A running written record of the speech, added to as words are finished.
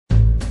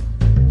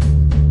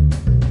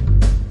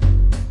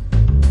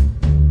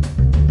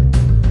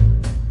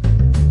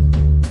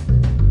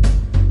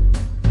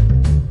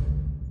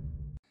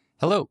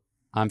Hello,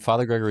 I'm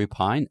Father Gregory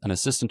Pine, an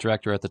assistant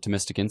director at the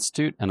Thomistic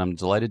Institute, and I'm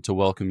delighted to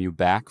welcome you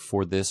back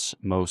for this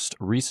most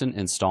recent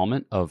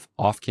installment of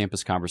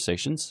Off-Campus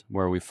Conversations,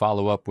 where we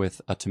follow up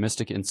with a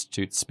Thomistic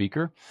Institute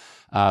speaker,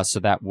 so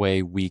that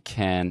way we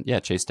can,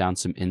 chase down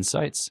some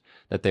insights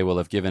that they will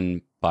have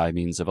given by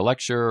means of a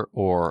lecture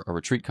or a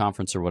retreat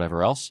conference or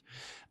whatever else.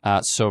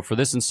 So for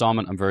this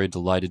installment, I'm very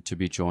delighted to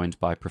be joined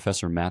by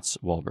Professor Mats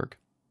Wahlberg.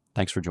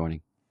 Thanks for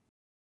joining.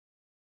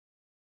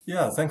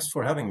 Yeah, thanks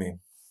for having me.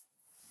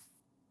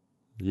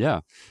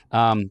 Yeah.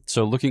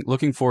 So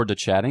looking forward to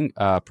chatting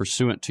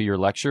pursuant to your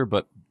lecture,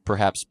 but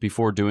perhaps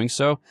before doing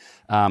so,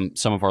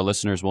 some of our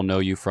listeners will know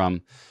you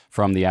from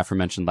the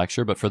aforementioned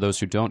lecture. But for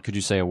those who don't, could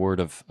you say a word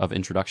of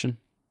introduction?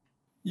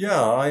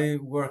 Yeah, I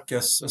work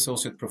as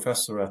associate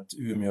professor at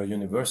Umeå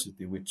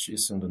University, which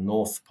is in the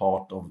north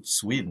part of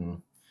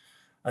Sweden,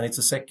 and it's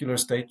a secular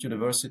state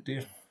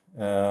university.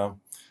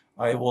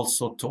 I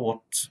also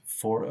taught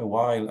for a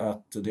while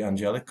at the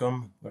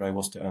Angelicum, where I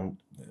was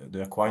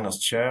the Aquinas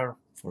chair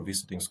for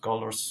visiting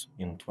scholars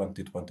in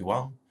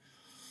 2021.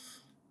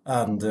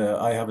 And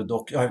I have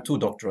two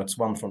doctorates,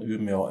 one from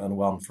Umeå and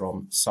one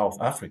from South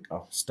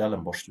Africa,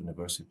 Stellenbosch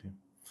University.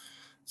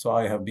 So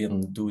I have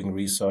been doing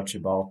research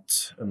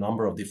about a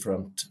number of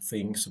different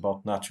things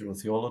about natural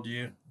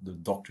theology, the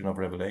doctrine of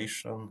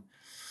revelation.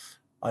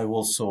 I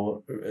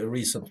also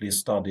recently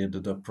studied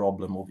the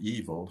problem of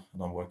evil,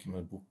 and I'm working on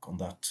a book on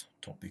that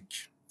topic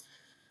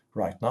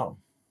right now.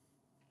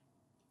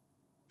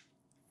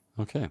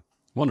 Okay,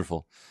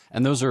 wonderful.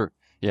 And those are,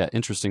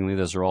 interestingly,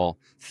 those are all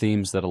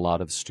themes that a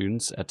lot of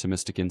students at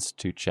Thomistic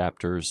Institute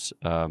chapters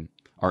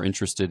are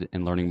interested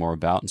in learning more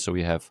about. And so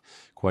we have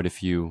quite a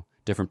few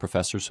different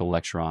professors who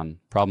lecture on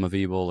problem of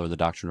evil or the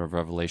doctrine of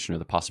revelation or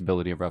the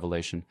possibility of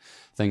revelation,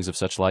 things of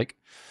such like.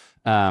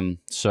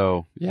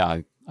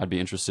 I'd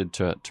be interested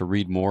to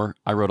read more.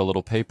 I wrote a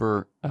little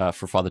paper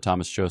for Father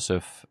Thomas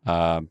Joseph,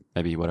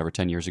 maybe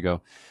 10 years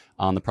ago,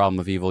 on the problem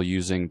of evil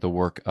using the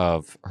work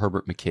of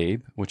Herbert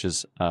McCabe, which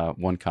is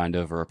one kind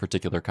of or a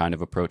particular kind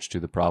of approach to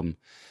the problem.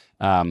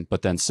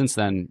 But then since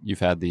then, you've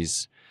had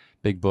these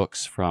big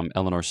books from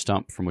Eleanor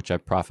Stump, from which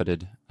I've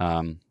profited,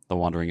 The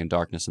Wandering in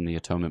Darkness and the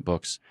Atonement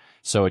books.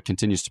 So it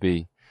continues to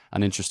be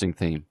an interesting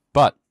theme.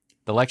 But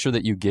the lecture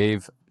that you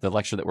gave, the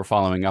lecture that we're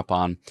following up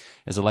on,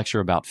 is a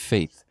lecture about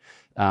faith.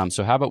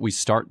 So how about we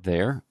start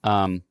there?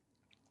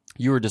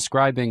 You were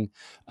describing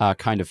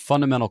kind of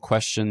fundamental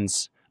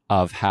questions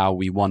of how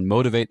we, one,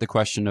 motivate the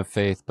question of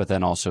faith, but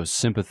then also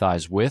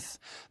sympathize with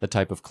the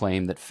type of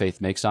claim that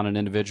faith makes on an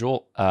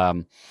individual.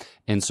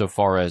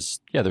 Insofar as,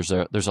 there's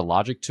a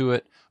logic to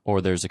it, or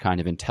there's a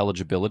kind of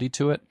intelligibility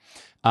to it.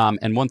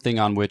 And one thing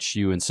on which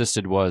you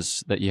insisted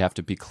was that you have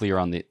to be clear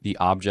on the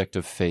object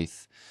of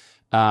faith.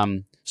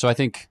 So I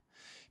think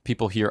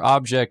people hear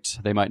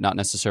object, they might not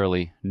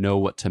necessarily know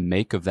what to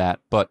make of that,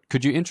 but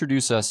could you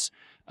introduce us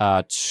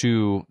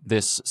to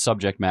this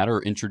subject matter,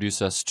 or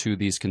introduce us to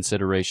these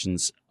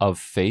considerations of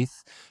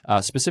faith,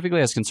 specifically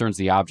as concerns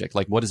the object?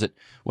 Like, what does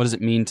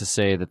it mean to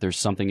say that there's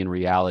something in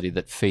reality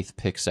that faith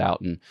picks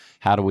out, and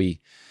how do we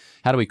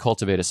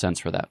cultivate a sense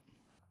for that?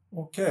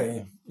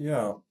 Okay,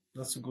 yeah,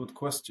 that's a good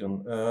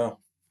question.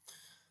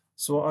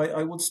 So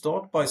I would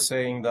start by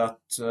saying that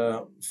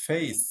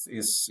faith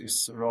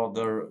is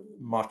rather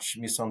much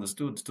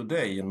misunderstood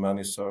today in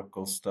many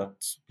circles,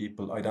 that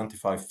people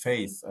identify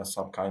faith as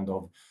some kind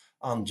of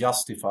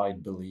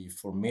unjustified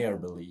belief or mere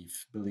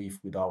belief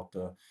without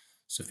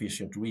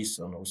sufficient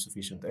reason or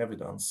sufficient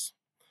evidence.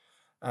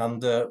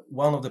 And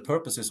one of the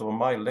purposes of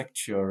my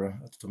lecture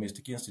at the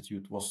Thomistic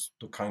Institute was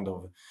to kind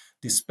of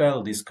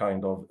dispel this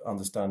kind of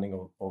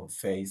understanding of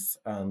faith,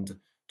 and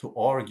to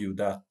argue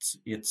that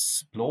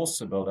it's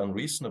plausible and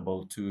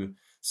reasonable to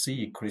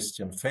see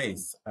Christian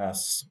faith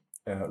as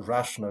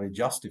rationally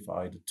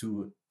justified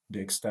to the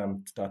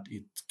extent that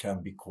it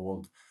can be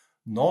called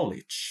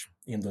knowledge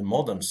in the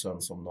modern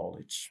sense of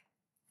knowledge.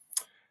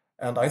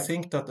 And I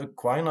think that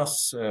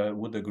Aquinas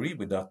would agree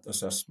with that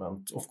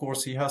assessment. Of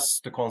course, he has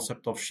the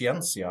concept of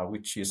scientia,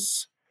 which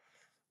is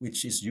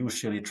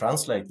usually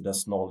translated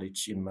as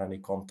knowledge in many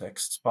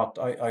contexts. But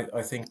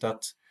I think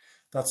that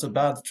that's a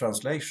bad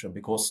translation,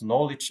 because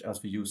knowledge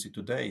as we use it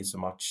today is a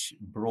much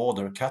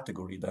broader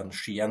category than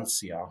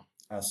scientia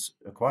as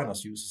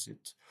Aquinas uses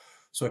it.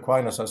 So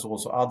Aquinas has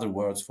also other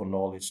words for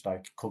knowledge,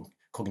 like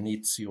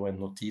cognitio and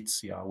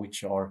notitia,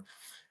 which are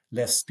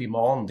less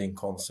demanding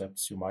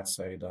concepts, you might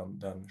say,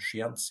 than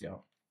scientia.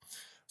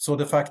 So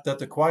the fact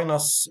that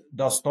Aquinas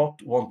does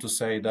not want to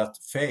say that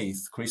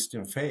faith,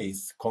 Christian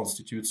faith,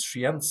 constitutes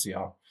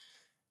scientia,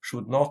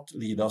 should not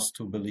lead us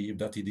to believe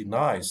that he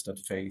denies that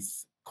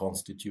faith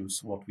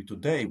constitutes what we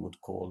today would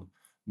call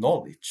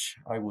knowledge.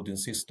 I would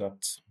insist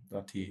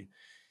that he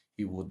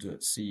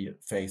would see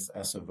faith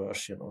as a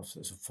version of,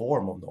 as a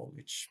form of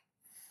knowledge.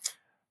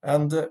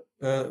 And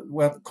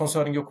when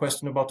concerning your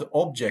question about the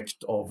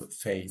object of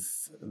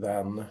faith,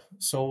 then,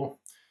 so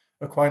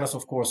Aquinas,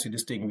 of course, he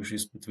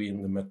distinguishes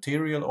between the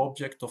material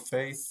object of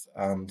faith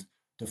and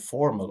the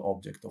formal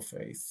object of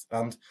faith.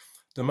 And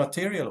The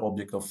material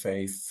object of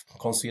faith,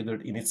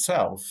 considered in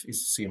itself,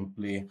 is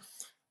simply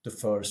the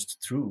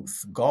first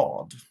truth,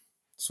 God.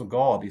 So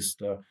God is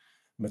the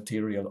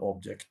material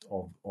object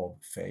of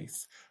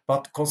faith.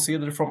 But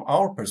considered from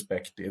our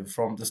perspective,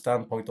 from the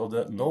standpoint of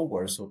the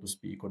knower, so to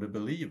speak, or the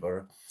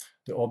believer,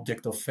 the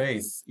object of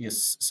faith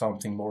is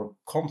something more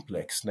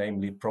complex,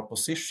 namely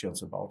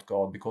propositions about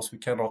God, because we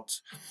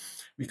cannot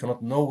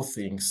know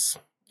things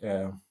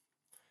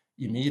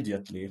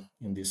immediately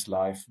in this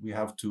life. We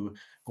have to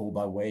go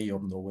by way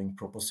of knowing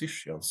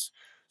propositions.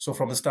 So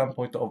from the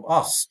standpoint of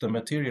us, the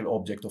material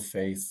object of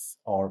faith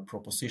are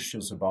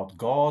propositions about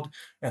God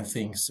and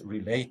things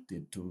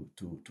related to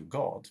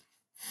God.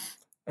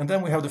 And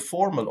then we have the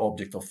formal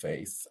object of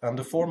faith. And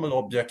the formal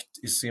object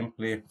is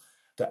simply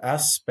the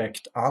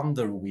aspect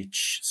under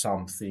which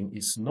something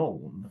is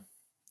known.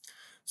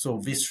 So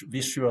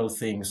visual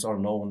things are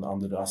known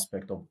under the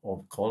aspect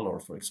of color,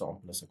 for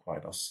example, as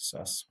Aquinas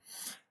says.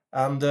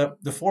 And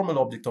the formal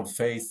object of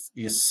faith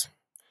is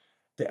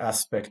the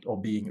aspect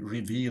of being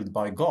revealed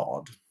by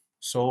God.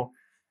 So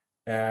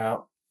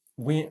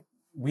we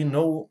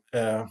know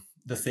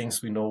the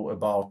things we know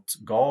about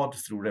God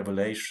through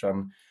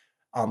revelation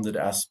under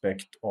the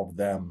aspect of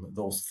them,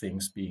 those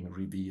things being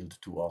revealed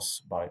to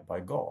us by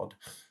God.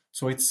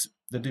 So it's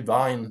the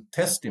divine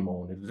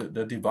testimony,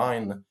 the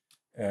divine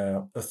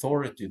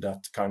authority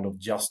that kind of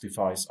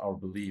justifies our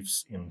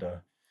beliefs in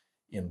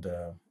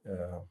the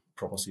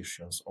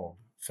propositions of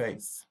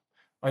faith.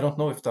 I don't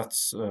know if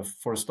that's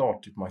for a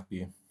start, it might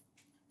be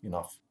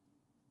enough.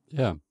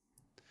 Yeah.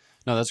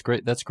 No, that's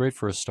great. That's great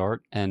for a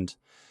start. And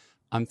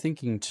I'm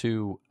thinking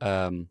too,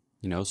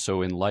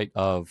 so in light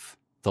of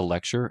the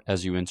lecture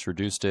as you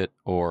introduced it,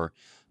 or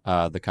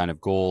the kind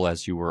of goal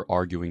as you were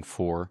arguing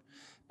for,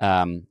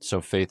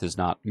 so faith is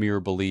not mere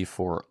belief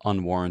or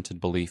unwarranted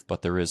belief,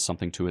 but there is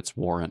something to its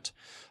warrant.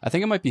 I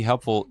think it might be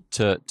helpful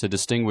to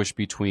distinguish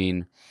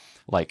between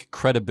like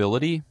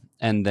credibility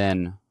and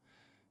then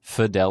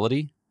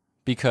fidelity,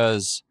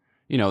 because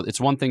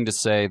it's one thing to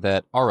say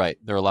that, all right,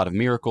 there are a lot of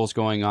miracles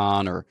going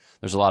on, or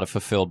there's a lot of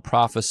fulfilled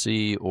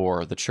prophecy,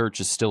 or the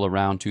church is still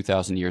around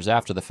 2,000 years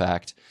after the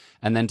fact,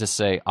 and then to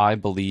say, I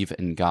believe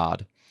in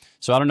God.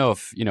 So I don't know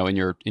if, in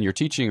your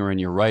teaching or in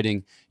your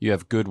writing, you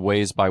have good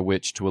ways by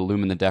which to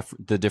illumine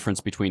the difference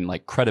between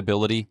like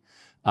credibility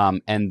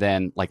and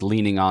then like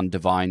leaning on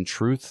divine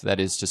truth, that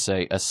is to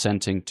say,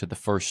 assenting to the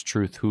first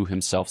truth who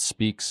himself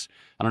speaks.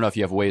 I don't know if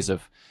you have ways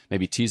of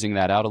maybe teasing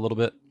that out a little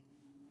bit.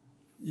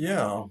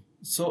 Yeah,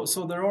 so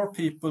there are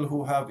people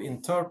who have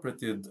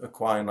interpreted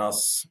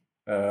Aquinas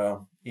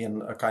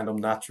in a kind of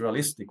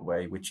naturalistic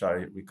way, which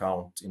I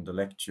recount in the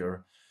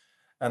lecture.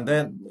 And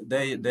then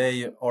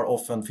they are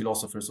often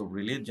philosophers of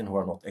religion who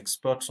are not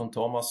experts on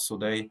Thomas, so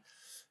they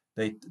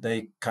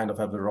kind of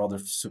have a rather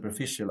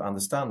superficial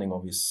understanding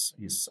of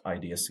his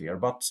ideas here.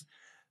 But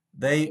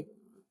they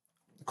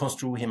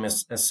construe him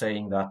as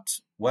saying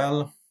that,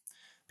 well,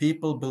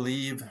 people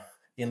believe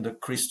in the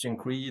Christian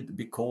creed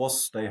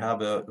because they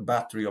have a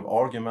battery of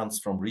arguments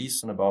from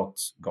reason about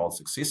God's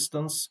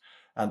existence,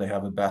 and they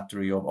have a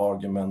battery of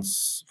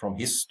arguments from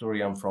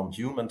history and from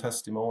human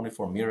testimony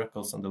for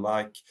miracles and the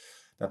like,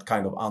 that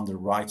kind of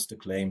underwrites the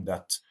claim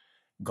that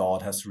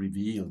God has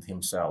revealed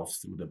himself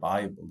through the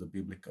Bible, the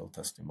biblical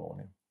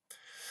testimony.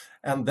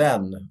 And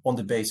then, on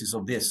the basis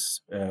of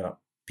this,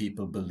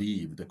 people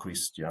believe the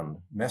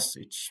Christian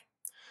message.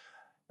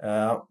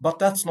 But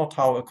that's not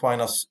how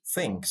Aquinas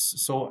thinks.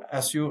 So,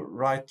 as you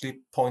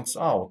rightly points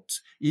out,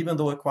 even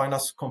though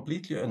Aquinas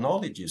completely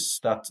acknowledges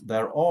that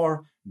there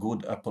are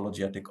good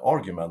apologetic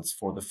arguments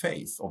for the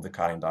faith of the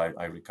kind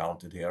I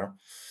recounted here,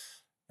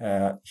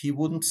 he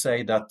wouldn't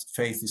say that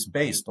faith is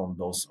based on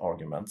those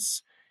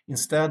arguments.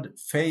 Instead,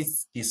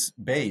 faith is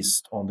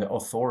based on the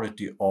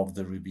authority of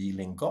the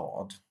revealing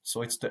God.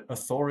 So it's the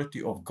authority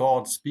of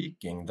God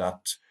speaking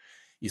that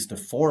is the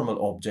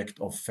formal object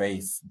of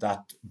faith,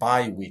 that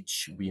by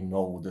which we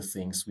know the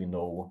things we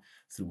know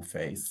through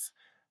faith.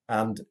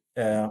 And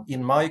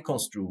in my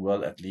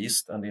construal, at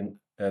least, and in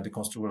the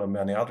construal of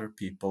many other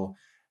people,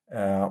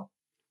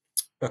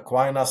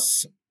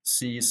 Aquinas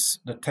sees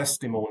the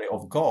testimony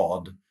of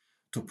God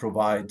to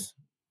provide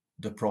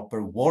the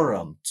proper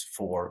warrant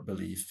for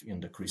belief in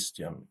the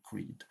Christian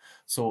creed.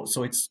 So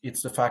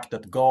it's the fact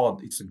that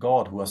it's a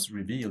God who has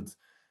revealed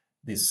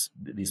these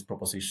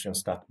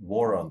propositions that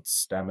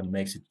warrants them and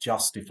makes it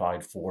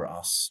justified for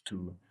us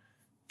to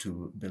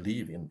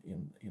believe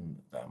in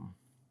them.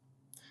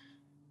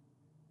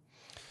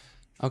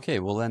 Okay,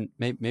 well then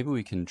maybe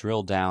we can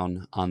drill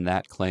down on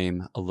that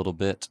claim a little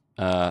bit.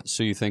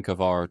 So you think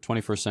of our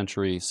 21st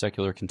century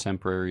secular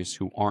contemporaries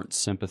who aren't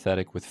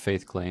sympathetic with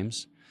faith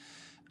claims,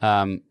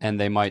 and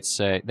they might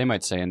say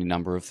any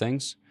number of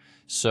things.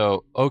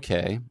 So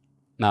okay,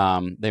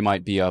 they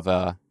might be of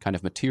a kind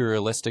of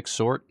materialistic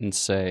sort and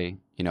say,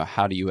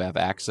 how do you have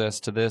access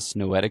to this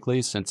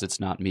noetically, since it's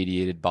not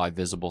mediated by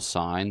visible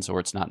signs,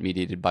 or it's not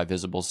mediated by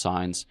visible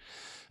signs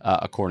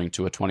according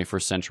to a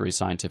 21st century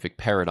scientific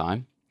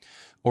paradigm.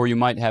 Or you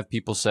might have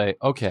people say,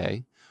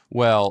 okay,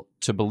 well,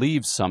 to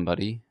believe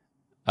somebody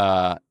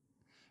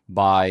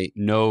by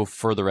no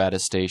further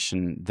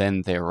attestation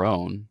than their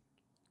own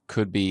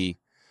could be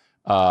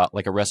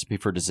like a recipe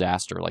for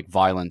disaster, like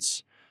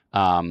violence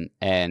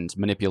and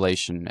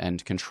manipulation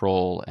and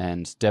control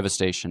and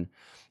devastation.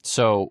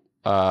 So,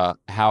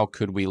 how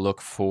could we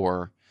look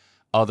for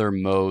other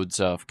modes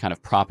of kind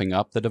of propping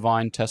up the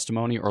divine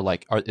testimony, or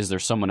like, is there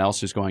someone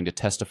else who's going to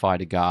testify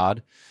to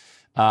God?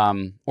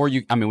 Or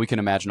I mean, we can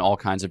imagine all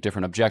kinds of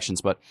different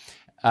objections, but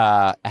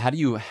how do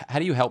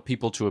you help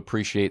people to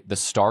appreciate the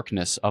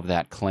starkness of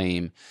that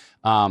claim?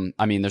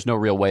 I mean, there's no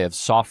real way of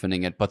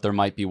softening it, but there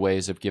might be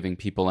ways of giving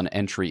people an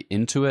entry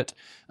into it.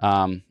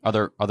 Are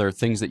there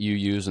things that you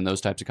use in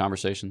those types of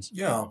conversations?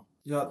 Yeah,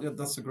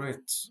 that's a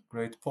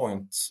great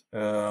point.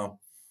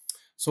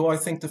 So I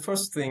think the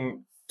first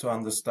thing to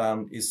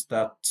understand is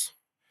that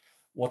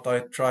what I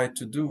try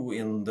to do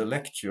in the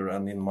lecture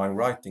and in my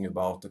writing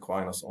about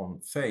Aquinas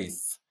on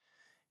faith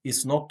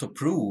is not to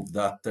prove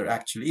that there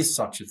actually is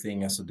such a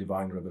thing as a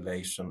divine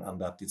revelation and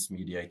that it's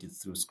mediated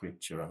through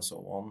scripture and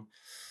so on.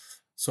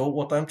 So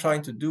what I'm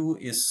trying to do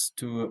is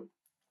to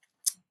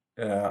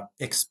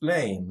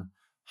explain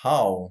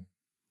how,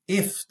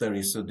 if there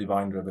is a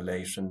divine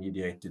revelation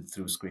mediated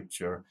through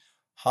scripture,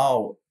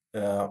 how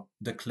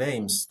the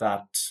claims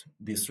that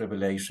this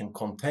revelation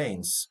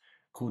contains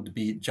could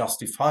be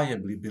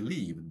justifiably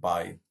believed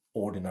by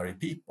ordinary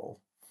people.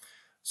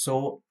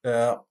 So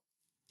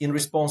in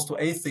response to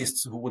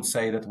atheists who would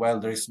say that, well,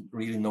 there is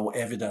really no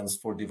evidence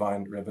for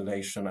divine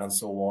revelation and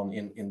so on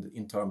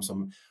in terms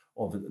of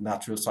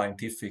natural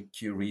scientific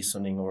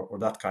reasoning or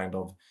that kind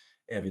of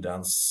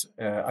evidence,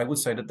 I would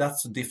say that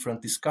that's a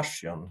different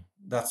discussion.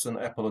 That's an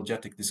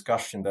apologetic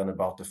discussion than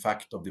about the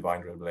fact of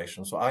divine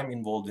revelation. So I'm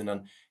involved in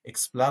an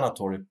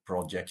explanatory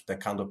project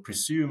that kind of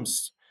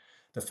presumes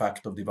the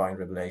fact of divine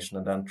revelation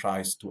and then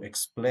tries to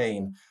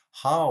explain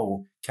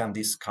how can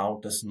this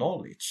count as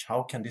knowledge?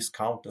 How can this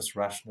count as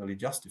rationally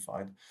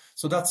justified?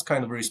 So that's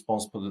kind of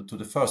responsible to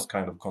the first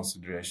kind of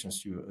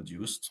considerations you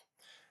adduced.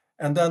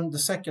 And then the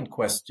second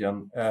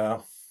question,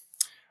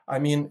 I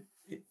mean,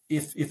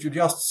 if you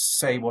just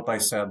say what I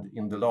said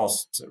in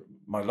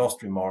my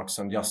last remarks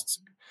and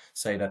just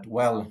say that,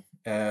 well,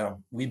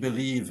 we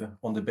believe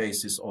on the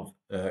basis of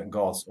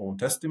God's own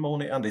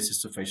testimony, and this is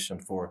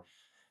sufficient for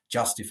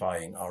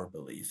justifying our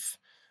belief,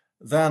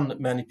 then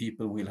many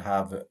people will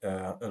have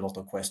a lot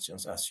of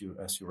questions, as you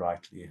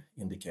rightly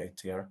indicate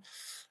here.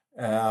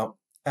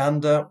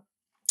 And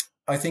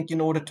I think in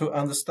order to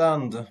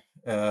understand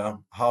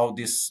how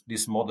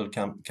this model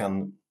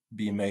can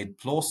be made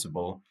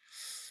plausible,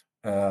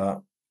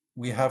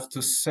 we have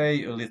to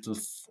say a little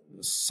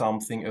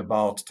something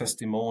about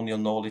testimonial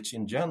knowledge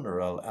in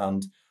general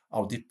and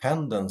our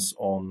dependence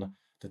on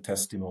the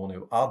testimony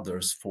of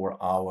others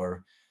for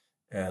our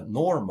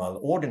normal,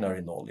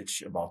 ordinary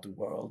knowledge about the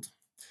world.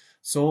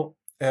 So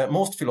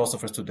most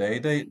philosophers today,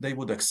 they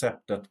would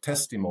accept that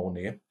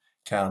testimony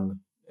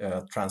can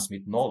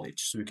transmit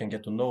knowledge. So you can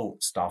get to know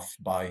stuff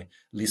by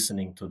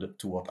listening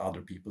to what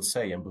other people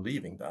say and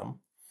believing them.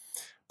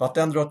 But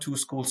then there are two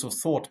schools of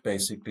thought,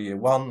 basically.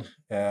 One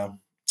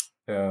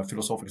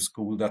philosophical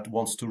school that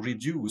wants to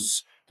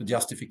reduce the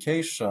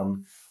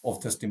justification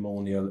of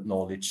testimonial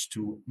knowledge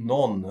to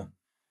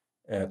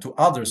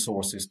other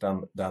sources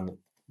than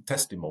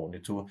testimony,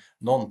 to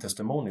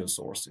non-testimonial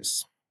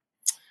sources.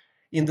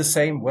 In the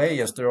same way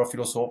as there are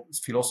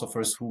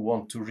philosophers who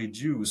want to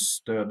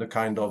reduce the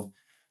kind of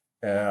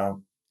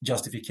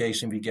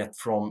justification we get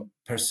from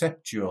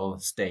perceptual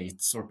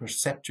states or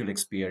perceptual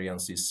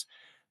experiences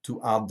to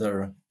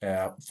other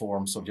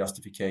forms of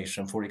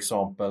justification. For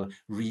example,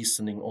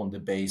 reasoning on the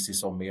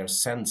basis of mere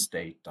sense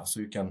data.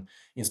 So you can,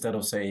 instead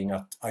of saying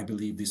that I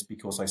believe this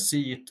because I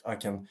see it, I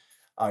can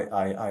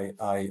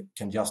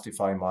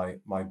justify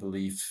my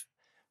belief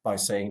by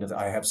saying that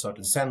I have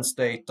certain sense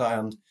data,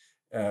 and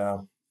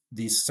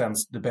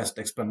the best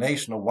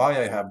explanation of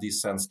why I have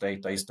these sense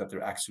data is that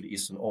there actually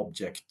is an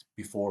object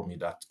before me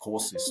that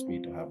causes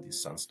me to have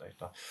this sense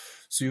data.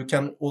 So you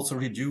can also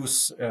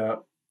reduce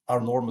our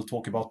normal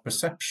talk about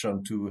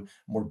perception to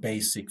more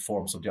basic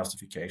forms of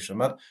justification.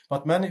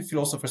 But many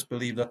philosophers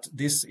believe that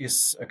this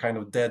is a kind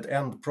of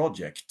dead-end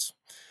project,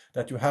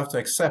 that you have to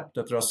accept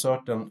that there are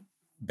certain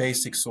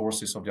basic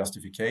sources of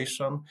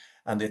justification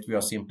and that we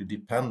are simply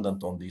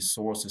dependent on these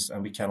sources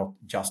and we cannot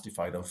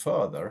justify them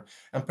further.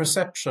 And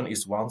perception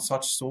is one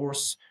such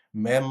source,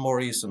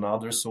 memory is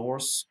another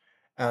source,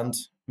 and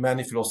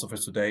many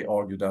philosophers today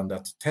argue then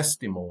that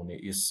testimony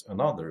is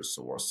another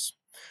source.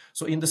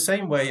 So in the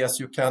same way as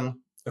you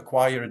can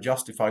acquire a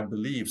justified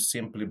belief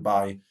simply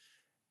by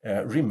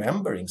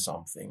remembering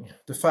something,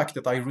 the fact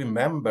that I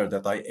remember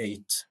that I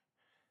ate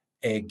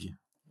egg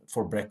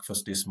for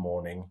breakfast this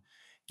morning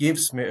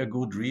gives me a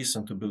good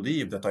reason to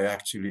believe that I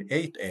actually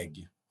ate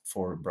egg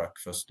for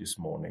breakfast this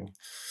morning,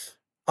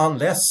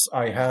 unless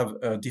I have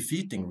a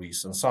defeating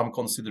reason, some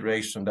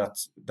consideration that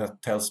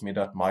tells me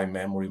that my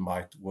memory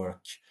might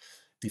work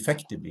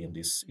defectively in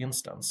this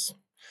instance.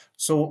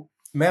 So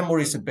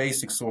memory is a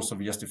basic source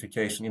of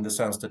justification in the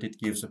sense that it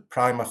gives a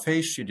prima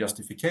facie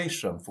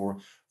justification for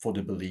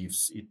the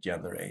beliefs it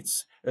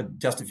generates. A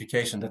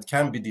justification that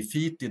can be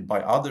defeated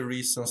by other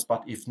reasons,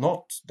 but if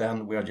not,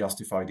 then we are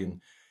justified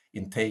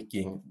in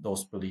taking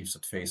those beliefs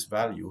at face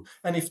value.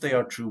 And if they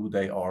are true,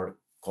 they are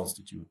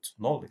constitute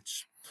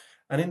knowledge.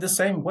 And in the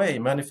same way,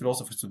 many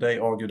philosophers today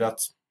argue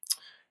that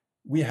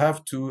we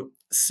have to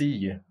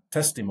see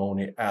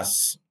testimony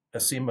as a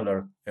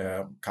similar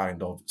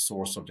kind of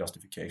source of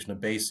justification, a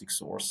basic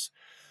source.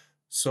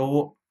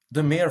 So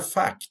the mere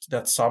fact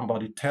that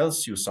somebody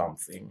tells you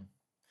something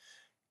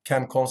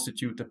can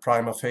constitute a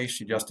prima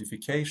facie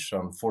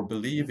justification for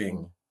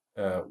believing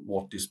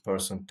what this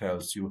person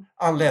tells you,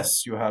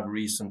 unless you have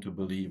reason to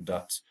believe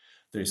that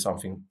there is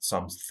something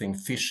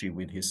fishy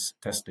with his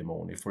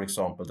testimony. For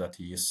example, that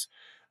he is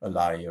a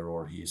liar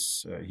or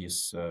he's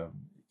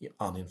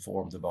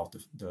uninformed about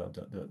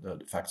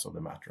the facts of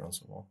the matter and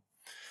so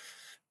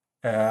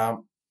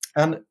on.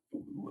 And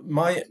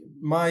my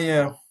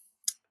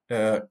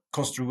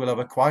construal of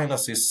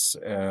Aquinas'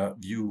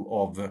 view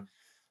of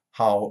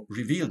how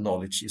revealed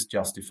knowledge is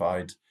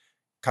justified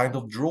kind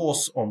of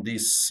draws on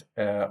this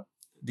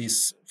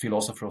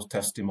philosophers of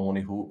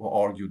testimony who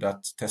argue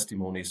that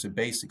testimony is a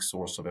basic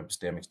source of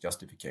epistemic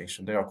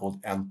justification. They are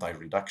called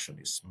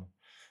reductionists.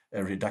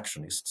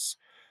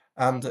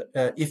 And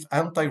if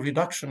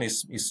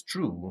anti-reductionism is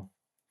true,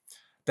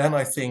 then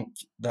I think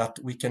that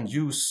we can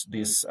use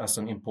this as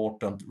an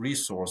important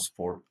resource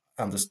for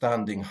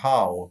understanding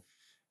how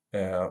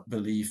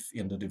belief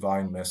in the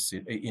divine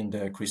message, in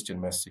the Christian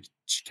message,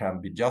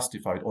 can be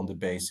justified on the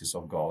basis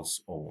of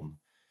God's own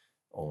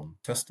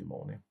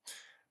testimony.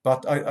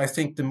 But I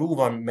think the move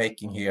I'm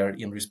making here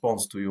in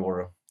response to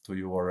your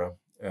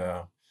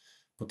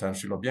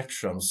potential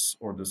objections,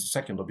 or the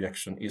second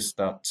objection, is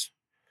that,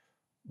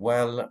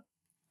 well,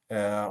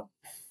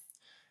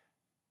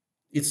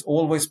 it's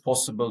always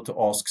possible to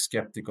ask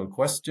skeptical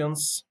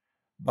questions,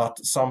 but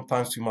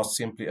sometimes we must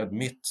simply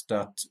admit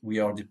that we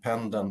are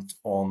dependent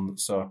on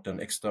certain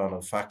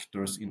external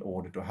factors in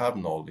order to have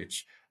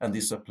knowledge. And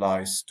this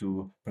applies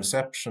to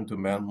perception, to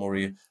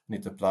memory, and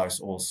it applies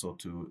also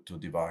to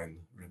divine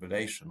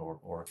revelation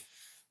or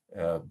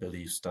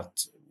beliefs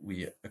that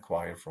we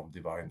acquire from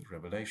divine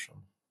revelation.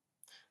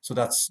 So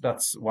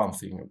that's one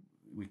thing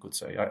we could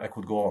say. I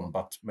could go on,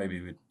 but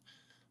maybe we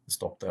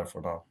stop there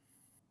for now.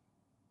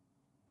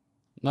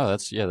 No,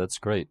 that's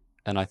great.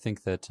 And I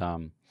think that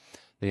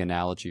the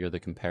analogy or the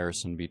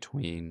comparison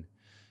between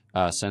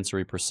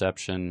sensory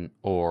perception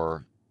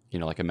or,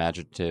 like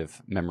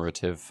imaginative,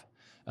 memorative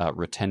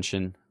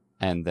retention,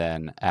 and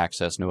then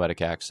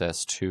noetic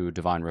access to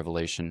divine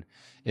revelation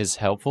is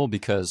helpful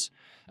because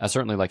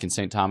certainly like in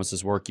St.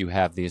 Thomas's work, you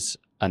have these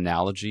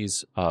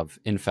analogies of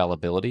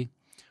infallibility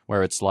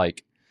where it's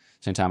like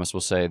St. Thomas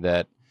will say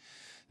that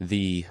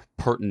the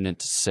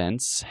pertinent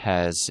sense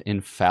has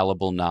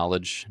infallible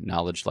knowledge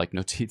like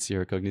notitia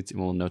or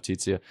cognitival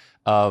notitia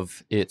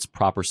of its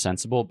proper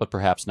sensible, but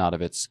perhaps not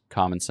of its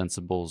common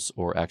sensibles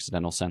or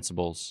accidental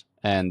sensibles.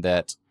 And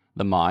that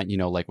the mind,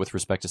 like with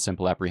respect to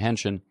simple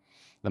apprehension,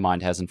 the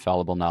mind has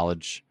infallible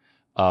knowledge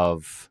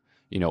of,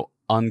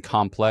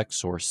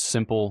 uncomplex or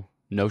simple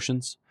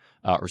notions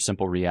or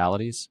simple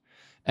realities.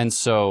 And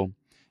so,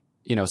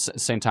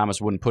 St. Thomas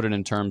wouldn't put it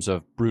in terms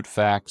of brute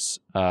facts,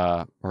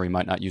 or he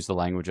might not use the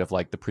language of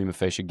like the prima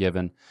facie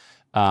given.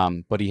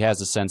 But he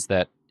has a sense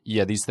that,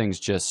 these things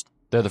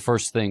they're the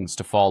first things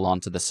to fall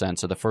onto the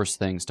sense or the first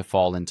things to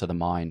fall into the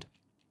mind.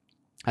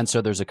 And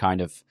so there's a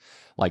kind of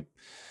like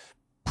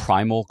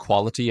primal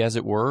quality, as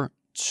it were,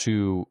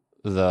 to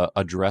the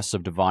address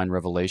of divine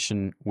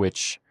revelation,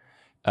 which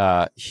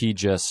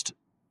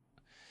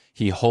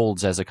he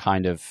holds as a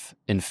kind of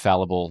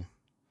infallible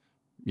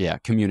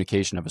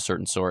communication of a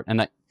certain sort.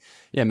 And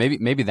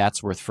maybe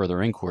that's worth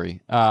further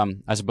inquiry.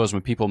 I suppose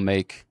when people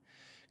make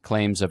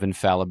claims of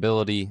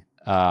infallibility,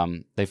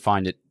 they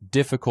find it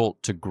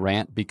difficult to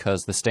grant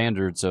because the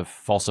standards of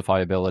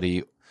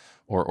falsifiability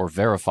or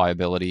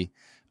verifiability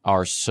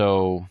are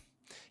so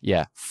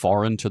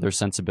foreign to their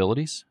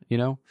sensibilities,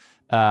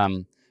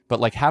 but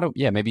like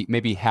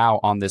maybe how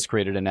on this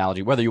created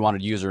analogy, whether you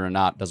wanted to use it or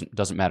not,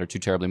 doesn't matter too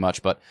terribly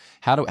much. But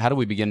how do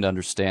we begin to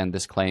understand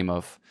this claim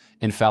of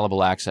infallible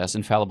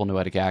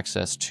noetic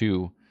access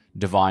to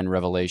divine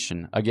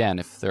revelation? Again,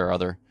 if there are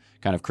other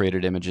kind of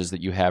created images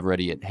that you have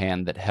ready at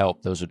hand that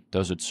help, those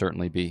would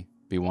certainly be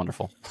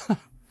wonderful.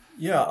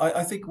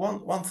 I think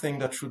one thing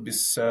that should be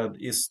said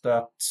is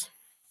that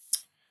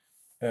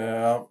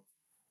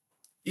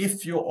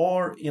if you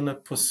are in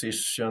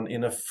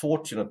a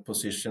fortunate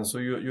position, so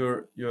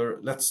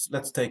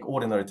let's take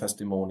ordinary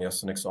testimony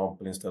as an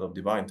example instead of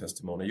divine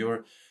testimony.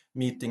 You're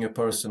meeting a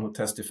person who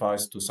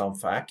testifies to some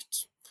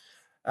fact,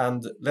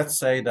 and let's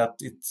say that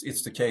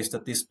it's the case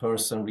that this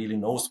person really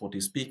knows what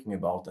he's speaking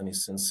about and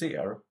is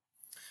sincere.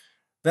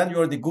 Then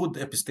you're in the good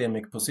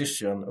epistemic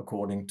position,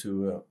 according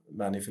to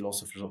many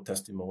philosophers of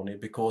testimony,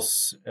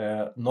 because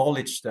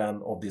knowledge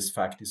then of this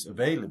fact is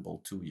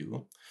available to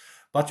you.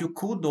 But you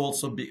could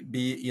also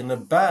be in a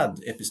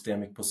bad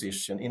epistemic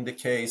position in the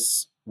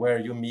case where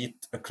you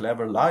meet a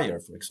clever liar,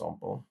 for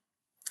example.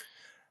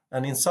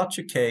 And in such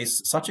a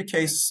case,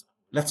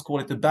 let's call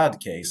it a bad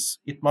case,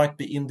 it might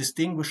be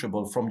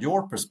indistinguishable from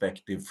your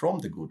perspective from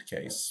the good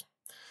case.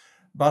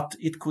 But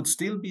it could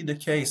still be the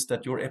case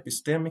that your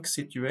epistemic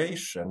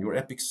situation, your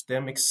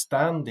epistemic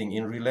standing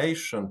in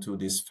relation to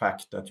this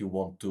fact that you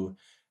want to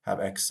have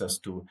access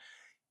to,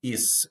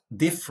 is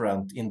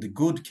different in the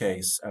good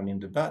case and in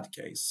the bad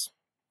case.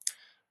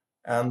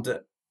 And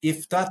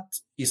if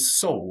that is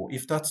so,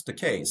 if that's the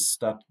case,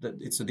 that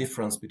it's a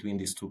difference between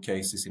these two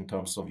cases in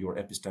terms of your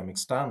epistemic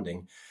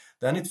standing,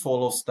 then it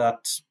follows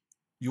that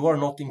you are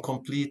not in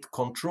complete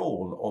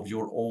control of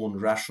your own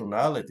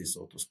rationality,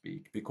 so to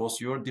speak, because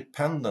you're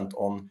dependent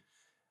on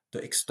the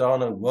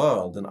external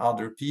world and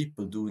other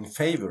people doing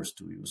favors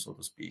to you, so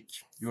to speak.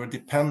 You're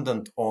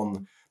dependent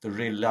on the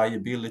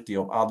reliability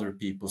of other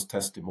people's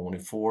testimony,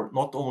 for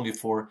not only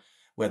for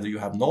whether you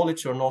have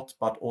knowledge or not,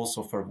 but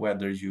also for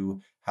whether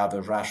you have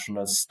a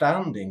rational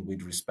standing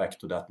with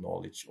respect to that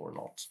knowledge or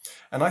not.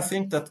 And I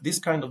think that this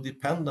kind of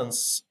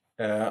dependence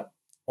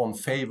on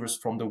favors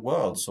from the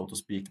world, so to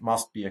speak,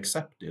 must be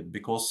accepted,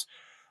 because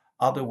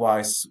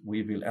otherwise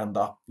we will end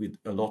up with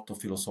a lot of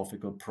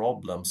philosophical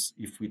problems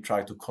if we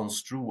try to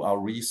construe our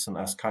reason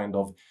as kind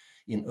of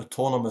in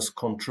autonomous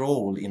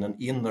control in an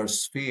inner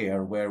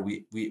sphere where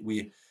we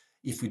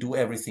if we do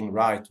everything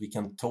right, we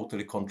can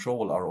totally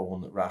control our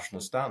own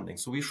rational standing.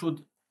 So we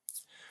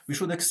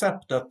should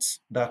accept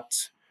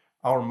that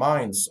our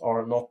minds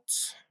are not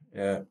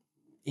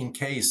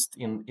encased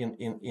in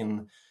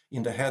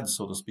the head,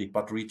 so to speak,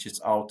 but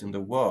reaches out in the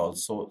world.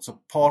 So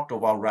part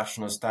of our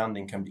rational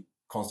standing can be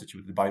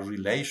constituted by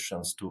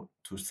relations to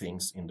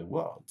things in the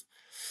world.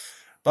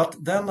 But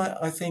then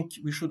I think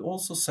we should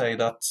also say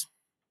that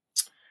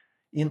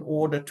in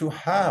order to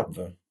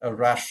have a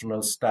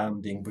rational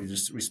standing with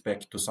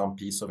respect to some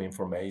piece of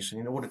information,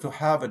 in order to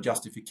have a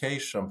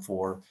justification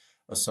for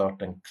a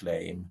certain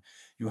claim,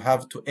 you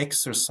have to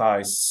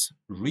exercise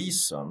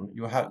reason.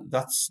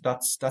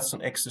 That's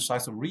an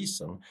exercise of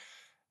reason.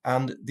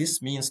 And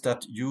this means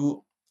that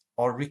you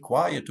are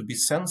required to be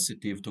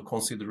sensitive to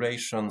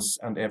considerations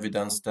and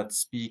evidence that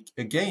speak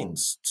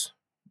against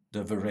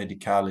the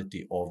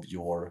veridicality of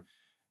your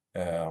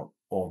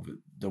of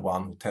the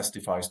one who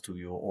testifies to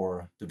you,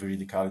 or the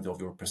veridicality of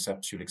your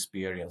perceptual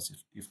experience,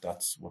 if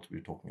that's what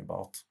we're talking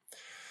about.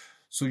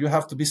 So you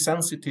have to be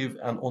sensitive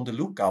and on the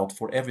lookout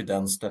for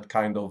evidence that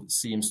kind of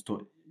seems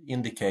to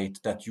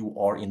indicate that you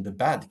are in the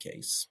bad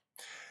case.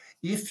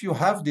 If you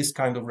have this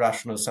kind of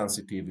rational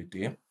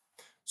sensitivity,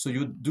 so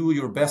you do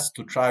your best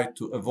to try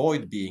to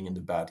avoid being in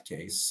the bad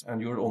case,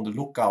 and you're on the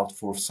lookout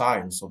for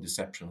signs of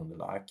deception and the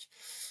like.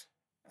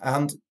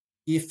 And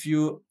if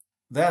you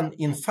then,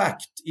 in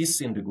fact,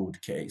 is in the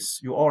good case,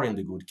 you are in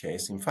the good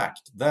case, in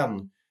fact,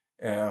 then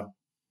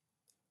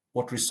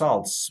what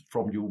results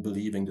from you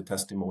believing the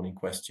testimony in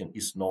question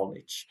is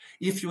knowledge.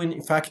 If you,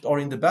 in fact, are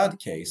in the bad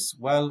case,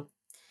 well,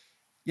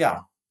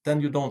 yeah,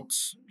 then you don't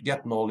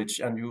get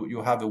knowledge, and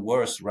you have a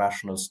worse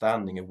rational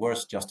standing, a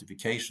worse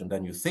justification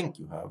than you think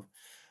you have.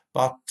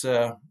 But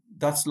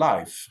that's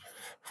life.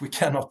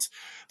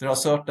 There are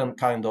certain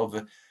kind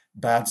of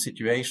bad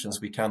situations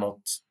we cannot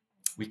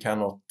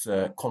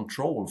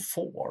control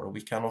for.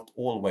 We cannot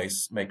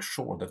always make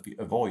sure that we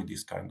avoid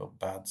these kind of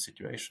bad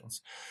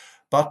situations.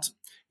 But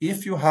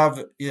if you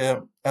have,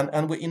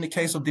 and in the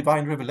case of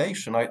divine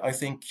revelation, I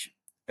think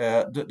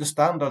the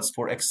standards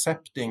for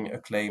accepting a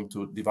claim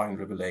to divine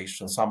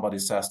revelation, somebody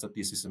says that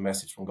this is a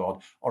message from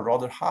God, are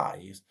rather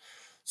high.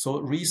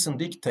 So reason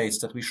dictates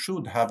that we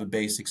should have a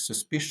basic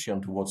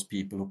suspicion towards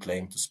people who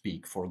claim to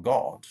speak for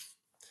God,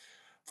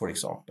 for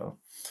example.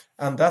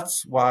 And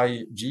that's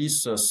why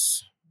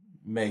Jesus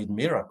made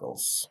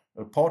miracles.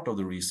 A part of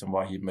the reason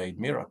why he made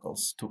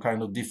miracles, to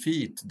kind of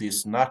defeat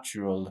this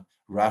natural,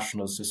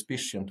 rational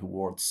suspicion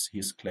towards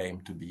his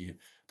claim to be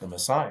the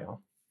Messiah.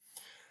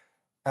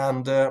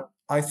 And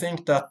I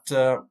think that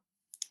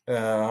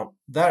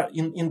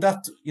in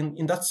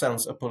that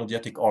sense,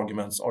 apologetic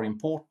arguments are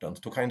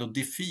important to kind of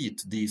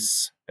defeat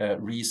these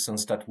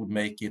reasons that would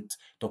make it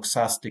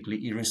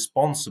doxastically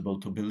irresponsible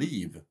to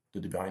believe the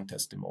divine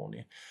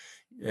testimony.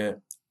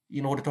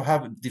 In order to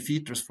have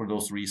defeaters for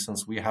those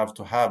reasons, we have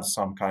to have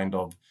some kind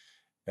of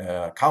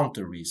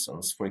counter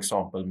reasons, for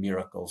example,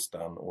 miracles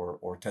then,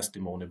 or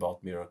testimony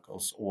about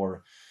miracles,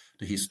 or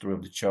the history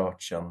of the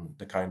church and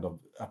the kind of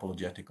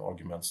apologetic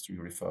arguments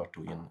you refer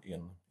to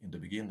in the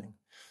beginning.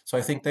 So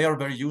I think they are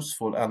very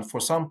useful, and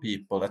for some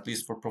people, at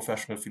least for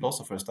professional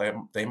philosophers,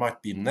 they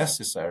might be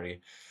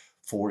necessary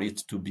for it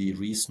to be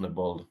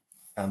reasonable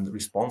and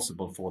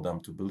responsible for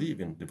them to believe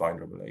in divine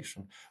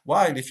revelation.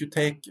 While if you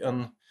take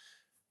an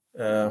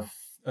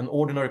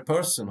ordinary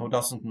person who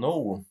doesn't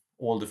know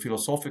all the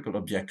philosophical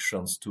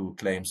objections to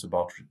claims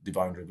about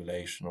divine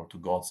revelation or to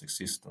God's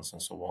existence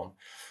and so on,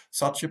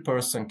 such a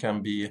person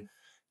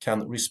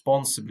can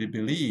responsibly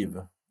believe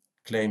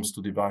claims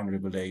to divine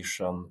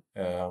revelation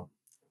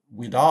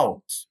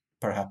without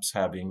perhaps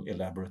having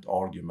elaborate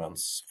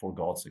arguments for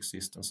God's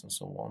existence and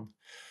so on.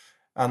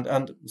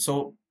 And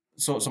so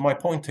my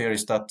point here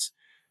is that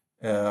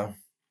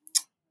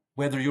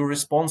whether you're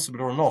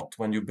responsible or not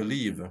when you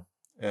believe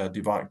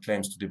divine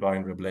claims to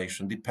divine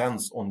revelation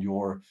depends on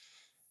your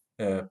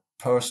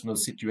personal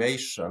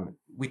situation,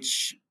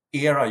 which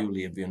era you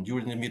live in.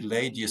 During the Middle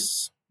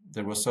Ages,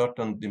 there were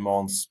certain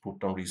demands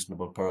put on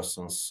reasonable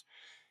persons.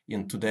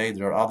 In today,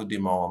 there are other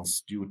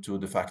demands due to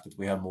the fact that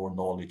we have more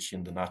knowledge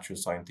in the natural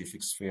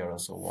scientific sphere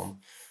and so on.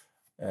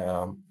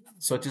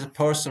 So it is a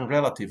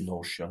person-relative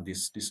notion,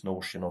 this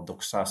notion of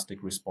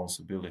doxastic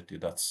responsibility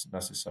that's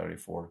necessary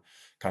for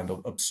kind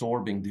of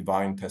absorbing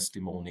divine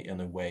testimony in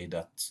a way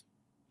that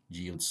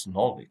yields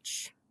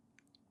knowledge.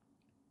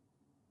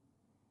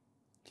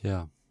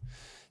 Yeah.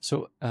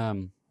 So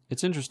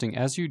it's interesting.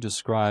 As you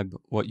describe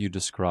what you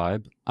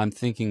describe, I'm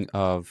thinking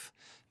of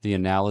the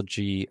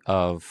analogy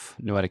of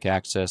noetic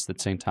access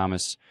that St.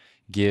 Thomas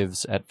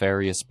gives at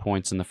various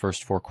points in the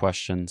first four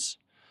questions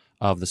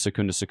of the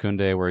Secunda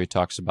Secundae, where he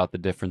talks about the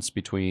difference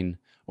between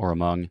or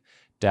among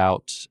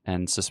doubt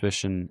and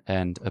suspicion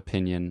and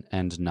opinion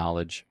and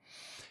knowledge.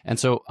 And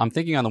so I'm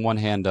thinking on the one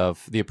hand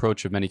of the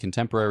approach of many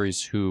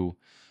contemporaries who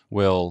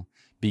will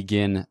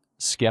begin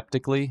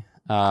skeptically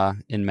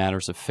in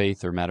matters of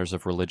faith or matters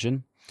of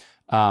religion.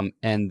 And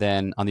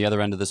then on the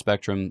other end of the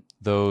spectrum,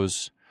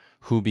 those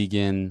who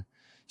begin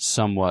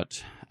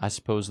somewhat, I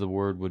suppose the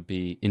word would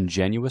be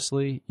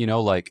ingenuously,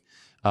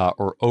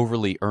 or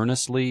overly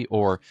earnestly,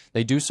 or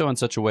they do so in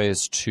such a way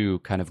as to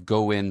kind of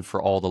go in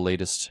for all the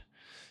latest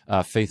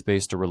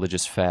faith-based or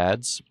religious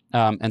fads.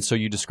 And so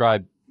you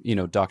describe,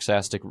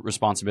 doxastic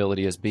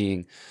responsibility as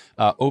being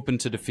open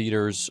to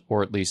defeaters,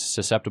 or at least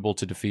susceptible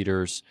to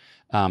defeaters,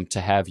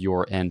 to have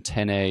your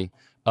antennae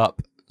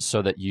up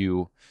so that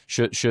you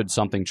should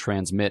something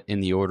transmit in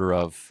the order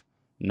of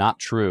not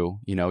true,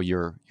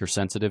 you're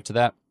sensitive to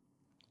that.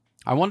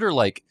 I wonder,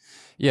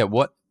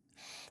 what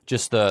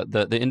just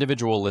the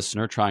individual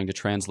listener trying to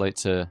translate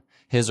to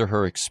his or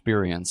her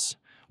experience,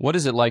 what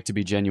is it like to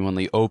be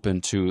genuinely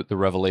open to the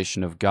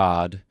revelation of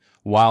God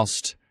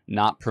whilst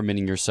not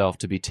permitting yourself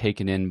to be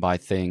taken in by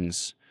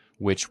things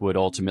which would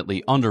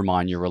ultimately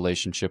undermine your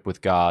relationship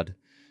with God?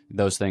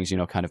 Those things,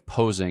 kind of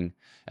posing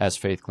as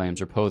faith claims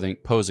or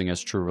posing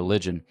as true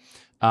religion.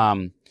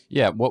 How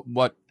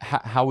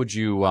would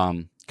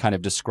you kind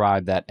of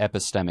describe that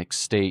epistemic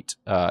state,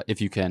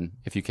 if you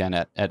can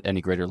at any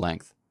greater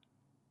length?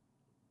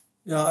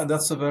 Yeah,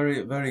 that's a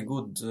very, very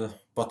good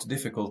but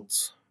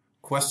difficult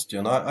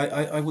question.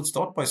 I would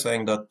start by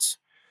saying that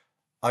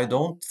I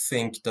don't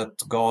think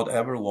that God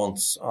ever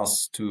wants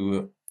us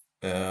to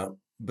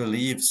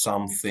believe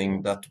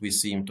something that we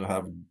seem to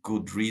have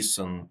good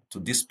reason to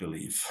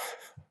disbelieve.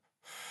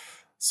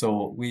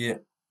 So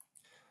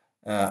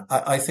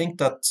I think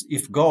that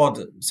if God,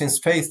 since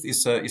faith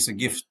is a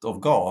gift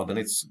of God and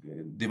it's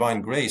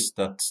divine grace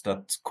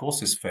that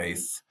causes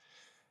faith,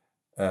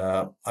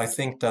 I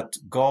think that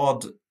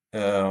God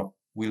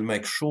will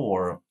make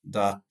sure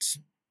that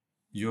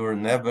you're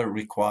never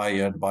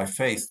required by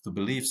faith to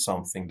believe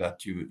something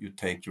that you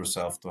take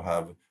yourself to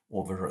have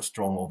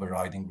strong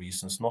overriding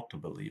reasons not to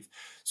believe.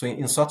 So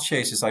in such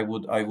cases, I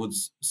would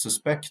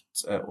suspect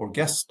or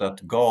guess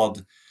that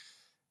God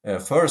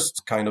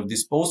first kind of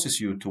disposes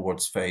you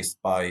towards faith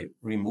by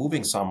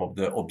removing some of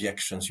the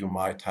objections you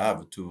might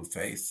have to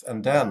faith,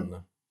 and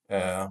then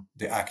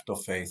the act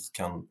of faith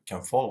can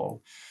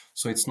follow.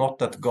 So it's not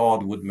that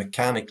God would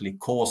mechanically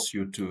cause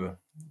you to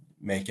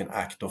make an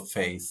act of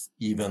faith,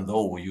 even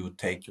though you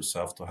take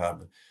yourself to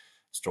have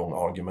strong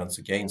arguments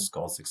against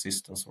God's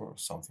existence or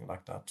something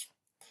like that.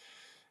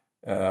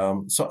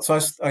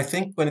 I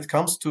think when it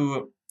comes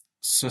to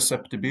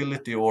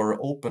susceptibility or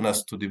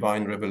openness to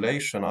divine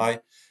revelation,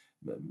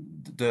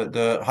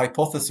 the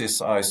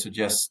hypothesis I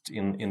suggest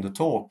in the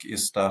talk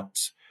is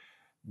that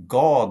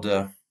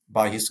God,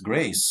 by his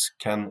grace,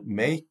 can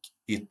make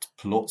it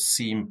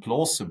seem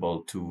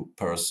plausible to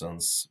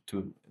persons,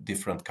 to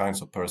different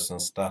kinds of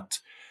persons, that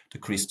the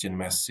Christian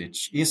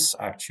message is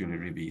actually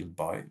revealed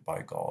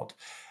by God.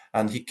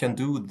 And he can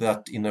do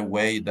that in a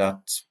way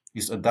that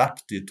is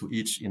adapted to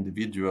each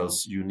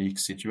individual's unique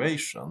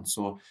situation.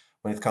 So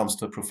when it comes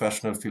to a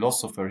professional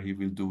philosopher, he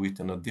will do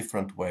it in a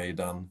different way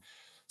than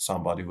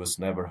somebody who has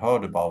never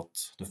heard about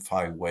the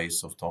 5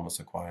 ways of Thomas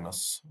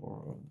Aquinas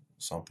or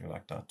something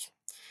like that.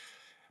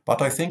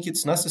 But I think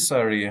it's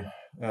necessary,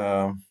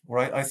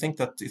 I think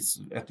that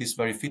it's at least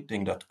very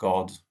fitting that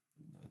God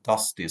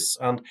does this.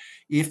 And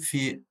if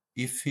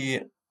he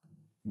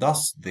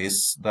does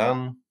this,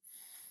 then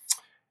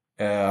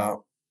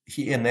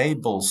he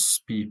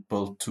enables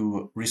people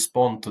to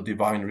respond to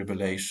divine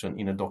revelation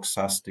in a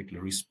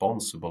doxastically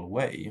responsible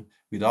way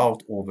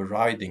without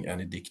overriding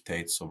any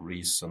dictates of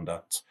reason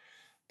that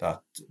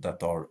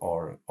are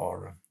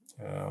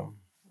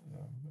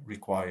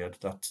required,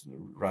 that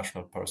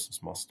rational persons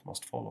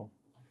must follow.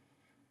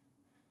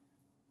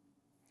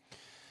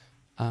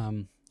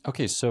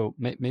 Okay, so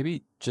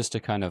maybe just to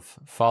kind of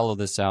follow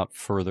this out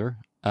further,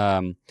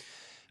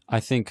 I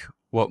think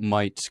what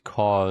might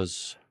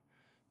cause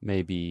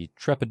maybe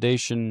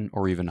trepidation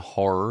or even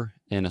horror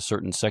in a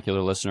certain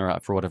secular listener.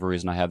 For whatever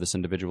reason, I have this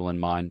individual in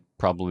mind,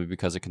 probably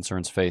because it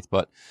concerns faith,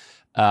 but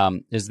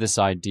is this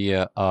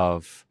idea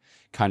of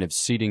kind of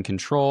ceding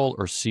control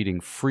or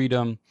ceding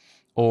freedom,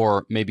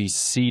 or maybe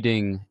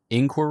ceding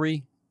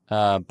inquiry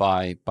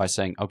by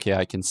saying, okay,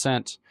 I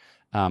consent,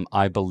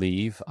 I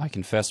believe, I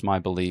confess my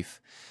belief.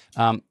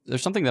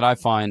 There's something that I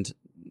find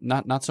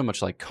not so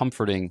much like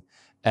comforting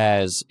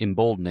as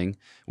emboldening.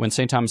 When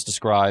St. Thomas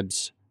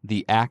describes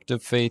the act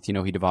of faith,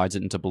 he divides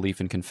it into belief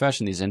and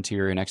confession, these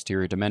interior and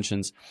exterior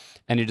dimensions.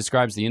 And he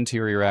describes the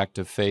interior act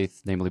of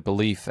faith, namely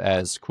belief,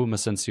 as cum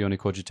ascensione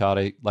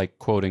cogitare, like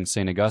quoting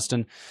St.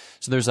 Augustine.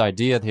 So there's an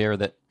idea here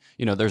that,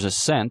 there's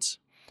assent,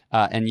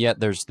 and yet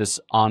there's this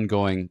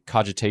ongoing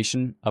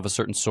cogitation of a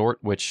certain sort,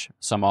 which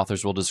some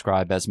authors will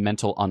describe as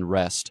mental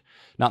unrest,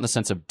 not in the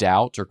sense of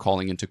doubt or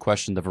calling into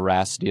question the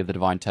veracity of the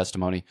divine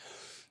testimony,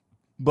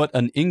 but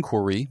an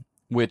inquiry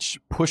which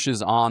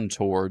pushes on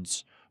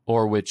towards,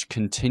 or which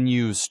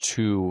continues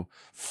to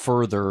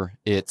further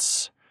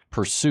its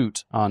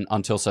pursuit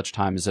until such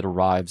time as it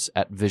arrives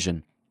at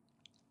vision.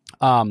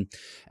 And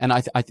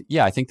I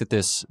think that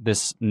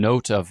this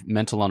note of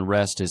mental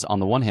unrest is, on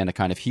the one hand, a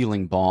kind of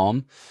healing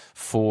balm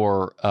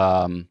for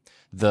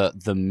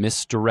the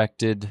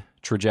misdirected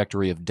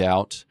trajectory of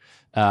doubt,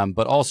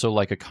 but also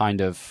like a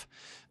kind of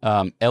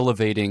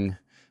elevating,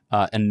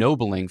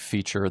 ennobling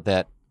feature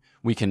that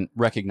we can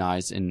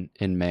recognize in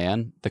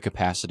man, the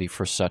capacity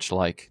for such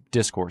like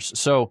discourse.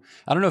 So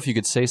I don't know if you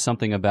could say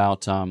something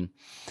about,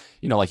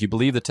 like you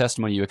believe the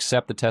testimony, you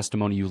accept the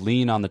testimony, you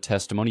lean on the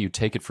testimony, you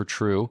take it for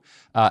true,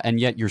 and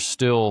yet you're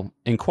still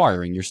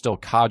inquiring, you're still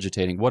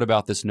cogitating. What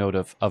about this note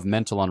of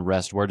mental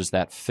unrest? Where does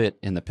that fit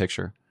in the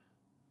picture?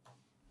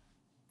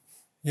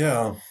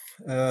 Yeah,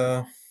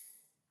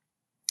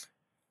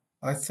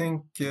 I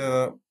think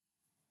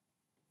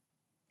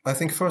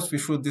first we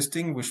should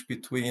distinguish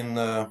between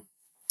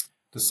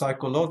the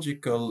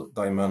psychological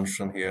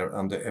dimension here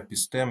and the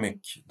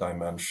epistemic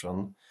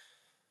dimension.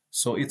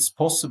 So it's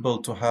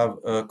possible to have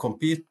a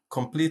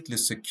completely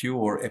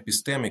secure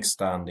epistemic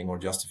standing or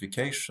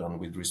justification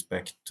with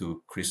respect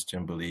to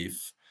Christian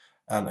belief,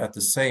 and at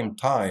the same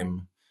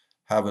time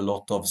have a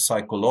lot of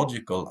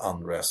psychological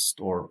unrest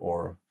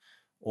or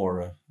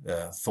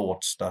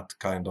thoughts that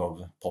kind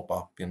of pop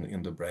up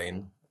in the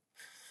brain.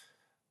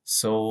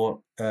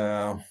 So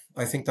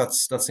I think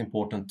that's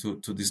important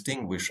to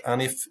distinguish.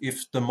 And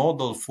if the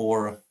model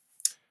for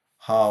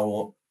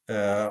how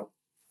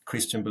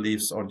Christian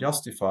beliefs are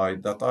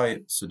justified that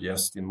I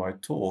suggest in my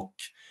talk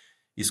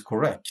is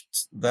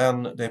correct,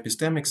 then the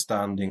epistemic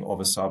standing of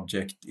a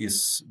subject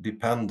is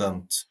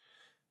dependent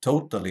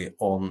totally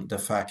on the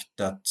fact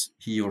that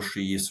he or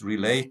she is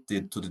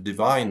related to the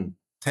divine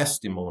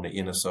testimony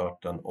in a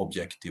certain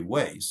objective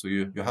way. So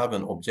you have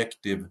an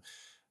objective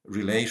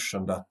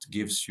relation that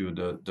gives you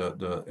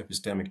the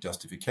epistemic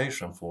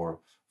justification for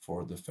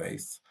the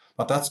faith.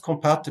 But that's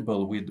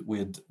compatible with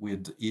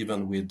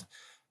even with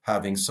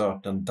having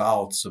certain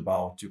doubts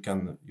about, you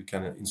can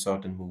in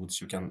certain moods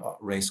you can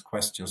raise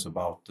questions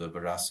about the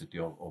veracity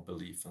of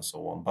belief and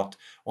so on. But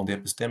on the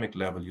epistemic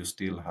level, you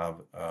still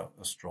have a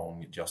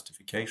strong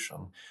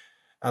justification.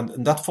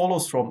 And that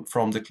follows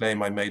from the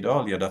claim I made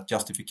earlier that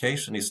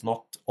justification is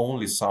not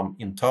only some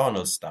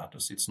internal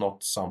status. It's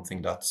not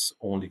something that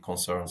only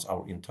concerns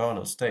our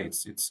internal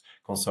states. It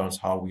concerns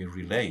how we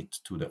relate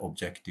to the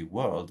objective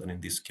world, and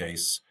in this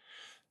case,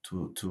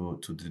 to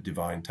the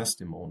divine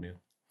testimony.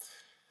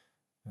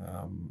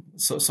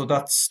 So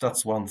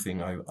that's one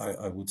thing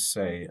I would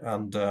say.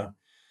 And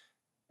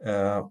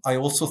I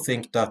also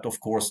think that, of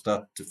course,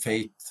 that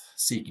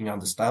faith-seeking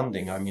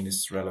understanding,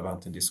 is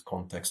relevant in this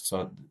context.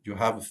 So you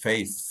have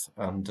faith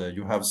and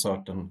you have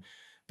certain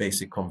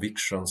basic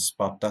convictions,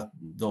 but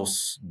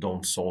those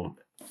don't solve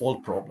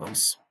all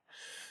problems.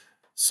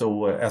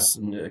 So as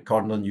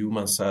Cardinal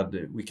Newman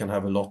said, we can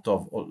have a lot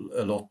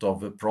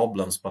of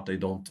problems, but they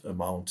don't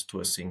amount to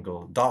a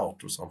single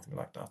doubt or something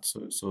like that.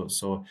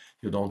 So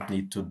you don't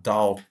need to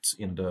doubt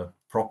in the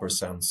proper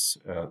sense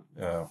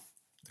the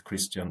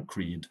Christian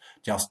creed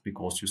just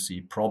because you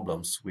see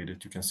problems with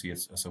it. You can see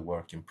it as a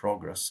work in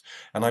progress.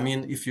 And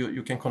if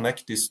you can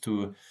connect this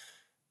to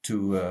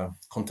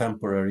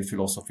contemporary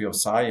philosophy of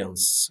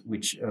science,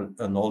 which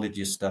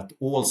acknowledges that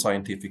all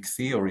scientific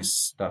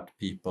theories that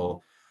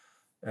people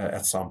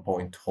at some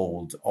point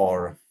hold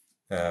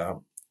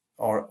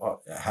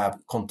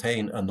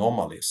contain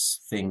anomalies,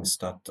 things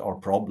that are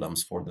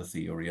problems for the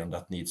theory and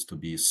that needs to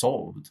be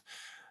solved.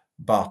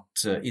 But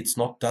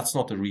that's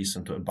not a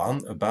reason to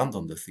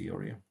abandon the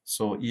theory.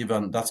 So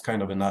even that's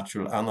kind of a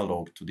natural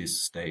analog to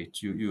this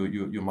state.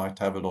 You might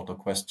have a lot of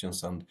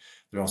questions, and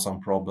there are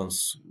some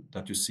problems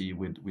that you see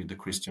with the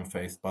Christian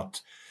faith,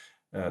 but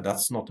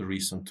that's not a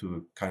reason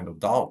to kind of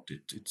doubt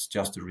it. It's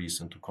just a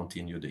reason to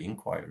continue the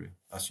inquiry,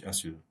 as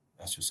you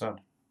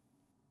said.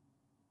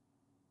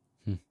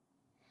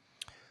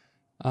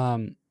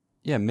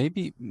 Yeah,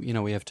 maybe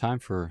we have time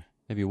for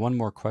maybe one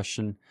more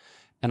question,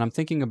 and I'm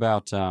thinking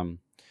about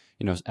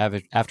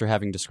after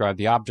having described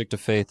the object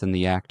of faith and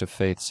the act of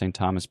faith, St.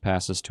 Thomas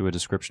passes to a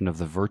description of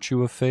the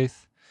virtue of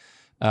faith.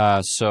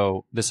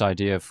 So this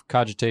idea of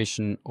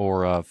cogitation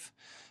or of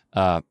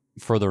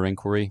further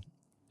inquiry,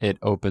 it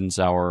opens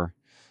our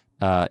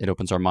mind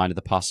to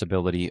the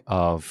possibility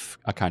of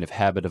a kind of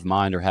habit of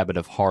mind or habit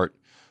of heart,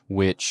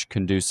 which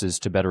conduces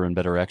to better and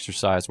better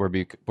exercise,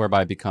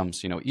 whereby it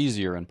becomes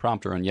easier and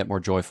prompter and yet more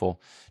joyful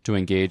to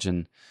engage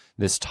in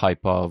this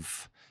type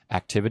of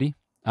activity.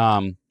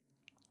 And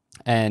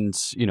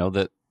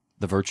that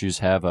the virtues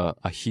have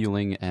a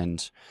healing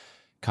and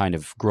kind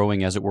of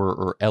growing, as it were,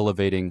 or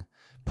elevating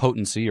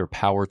potency or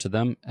power to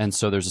them. And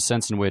so there's a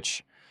sense in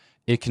which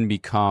it can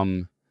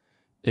become,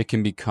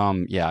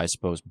 yeah, I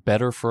suppose,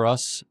 better for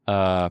us,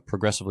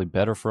 progressively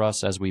better for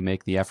us as we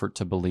make the effort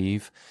to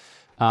believe.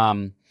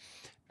 And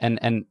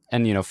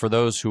for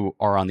those who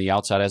are on the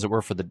outside, as it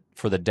were, for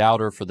the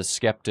doubter, for the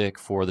skeptic,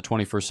 for the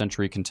 21st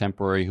century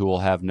contemporary who will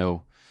have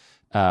no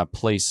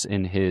place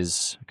in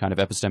his kind of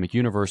epistemic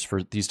universe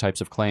for these types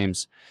of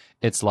claims,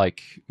 it's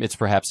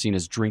perhaps seen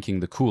as drinking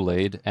the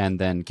Kool-Aid and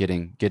then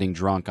getting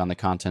drunk on the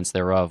contents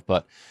thereof.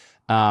 But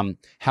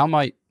how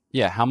might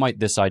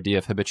this idea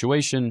of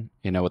habituation,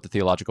 with the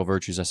theological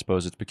virtues, I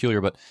suppose it's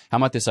peculiar, but how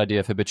might this idea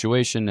of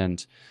habituation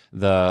and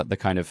the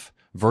kind of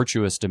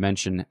virtuous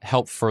dimension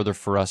help further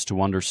for us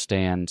to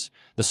understand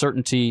the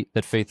certainty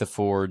that faith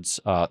affords,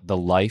 the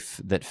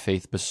life that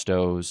faith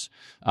bestows,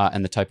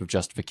 and the type of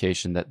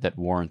justification that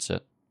warrants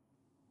it?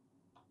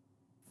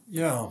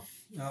 Yeah,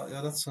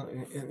 that's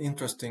an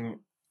interesting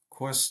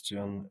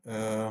question.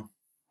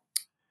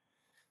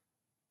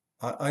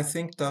 I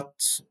think that,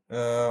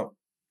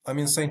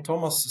 St.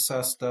 Thomas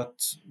says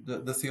that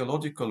the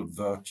theological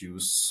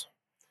virtues,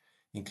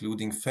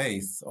 including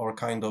faith, are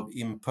kind of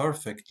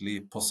imperfectly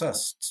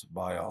possessed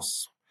by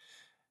us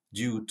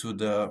due to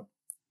the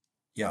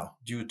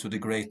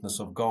greatness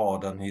of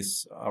God and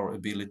our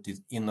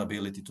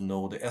inability to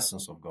know the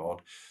essence of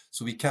God.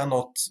 So we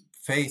cannot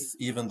faith,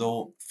 even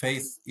though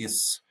faith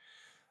is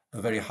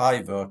a very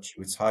high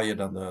virtue, it's higher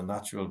than the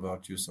natural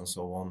virtues and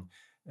so on,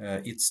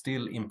 it's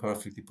still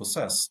imperfectly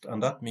possessed.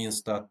 And that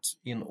means that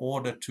in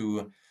order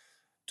to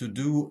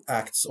do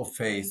acts of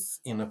faith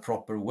in a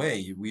proper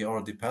way, we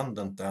are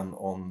dependent then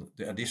on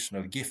the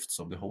additional gifts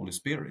of the Holy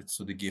Spirit.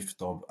 So the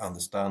gift of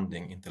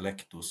understanding,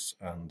 intellectus,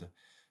 and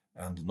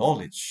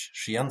knowledge,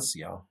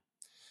 scientia.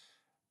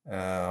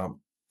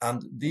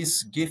 And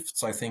these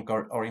gifts, I think,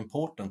 are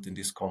important in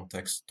this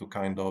context to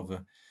kind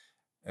of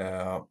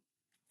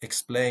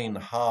explain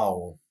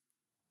how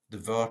the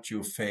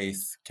virtue of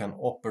faith can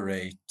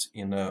operate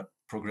in a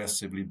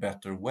progressively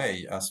better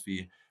way as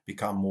we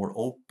become more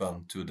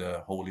open to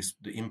the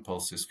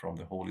impulses from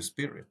the Holy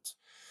Spirit.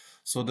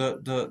 So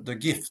the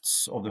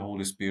gifts of the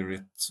Holy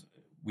Spirit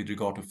with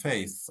regard to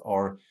faith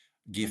are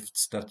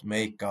gifts that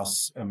make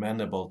us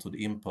amenable to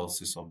the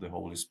impulses of the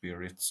Holy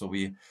Spirit. So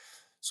we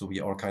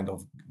are kind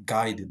of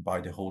guided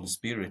by the Holy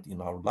Spirit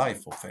in our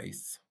life of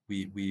faith.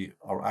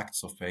 Our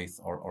acts of faith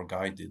are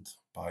guided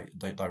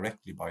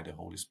directly by the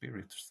Holy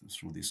Spirit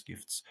through these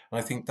gifts. And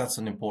I think that's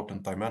an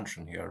important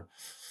dimension here.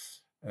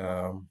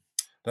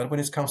 Then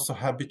when it comes to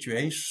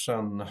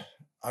habituation,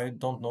 I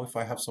don't know if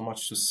I have so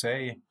much to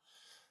say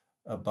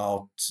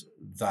about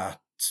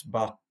that,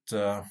 but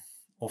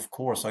of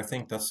course, I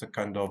think that's a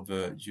kind of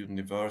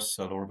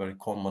universal or very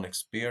common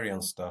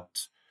experience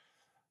that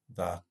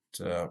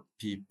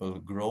people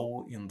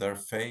grow in their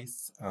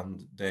faith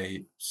and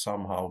they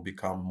somehow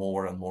become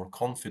more and more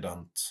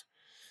confident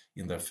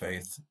in their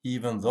faith,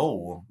 even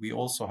though we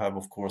also have,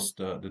 of course,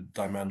 the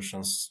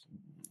dimensions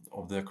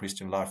of the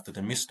Christian life that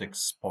the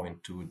mystics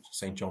point to,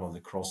 St. John of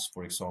the Cross,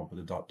 for example,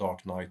 the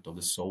dark night of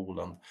the soul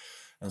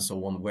and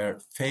so on, where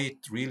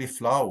faith really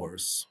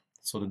flowers.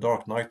 So the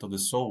dark night of the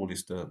soul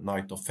is the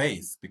night of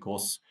faith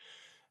because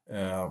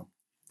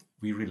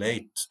we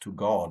relate to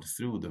God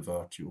through the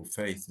virtue of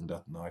faith in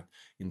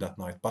that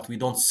night, but we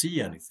don't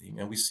see anything,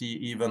 and we see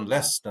even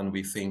less than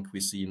we think we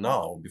see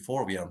now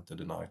before we enter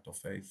the night of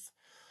faith.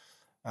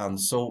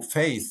 And so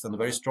faith, and a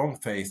very strong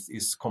faith,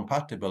 is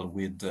compatible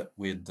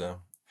with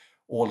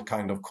all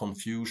kind of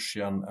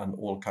confusion and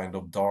all kind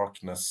of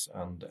darkness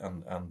and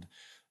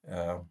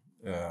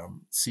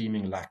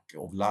seeming lack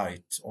of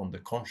light on the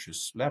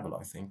conscious level,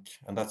 I think.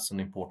 And that's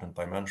an important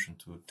dimension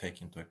to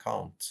take into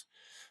account.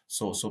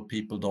 So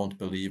people don't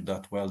believe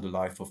that, well, the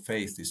life of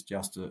faith is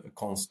just a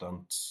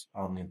constant,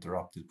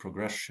 uninterrupted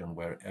progression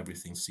where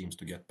everything seems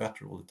to get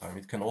better all the time.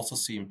 It can also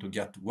seem to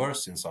get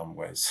worse in some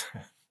ways.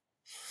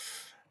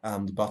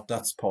 But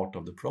that's part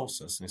of the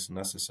process, and it's a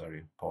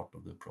necessary part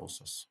of the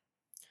process.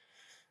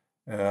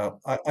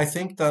 I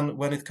think then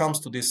when it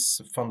comes to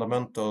this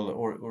fundamental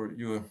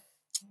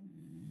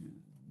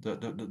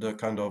the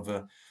kind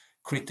of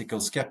critical,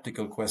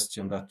 skeptical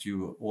question that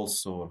you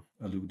also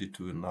alluded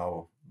to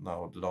now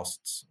the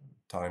last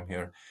time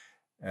here,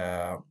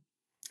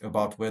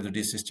 about whether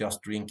this is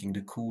just drinking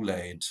the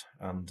Kool-Aid,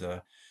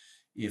 and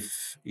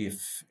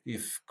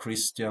if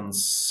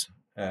Christians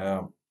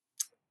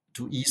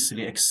too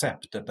easily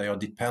accept that they are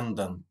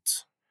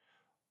dependent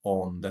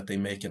on that they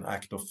make an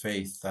act of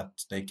faith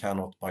that they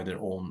cannot by their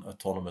own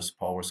autonomous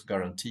powers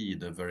guarantee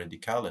the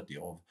veridicality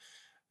of.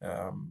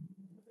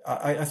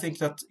 I think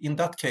that in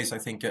that case, I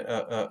think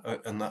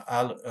an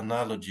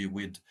analogy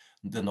with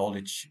the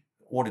knowledge,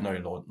 ordinary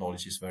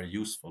knowledge, is very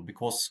useful,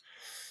 because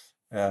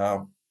uh,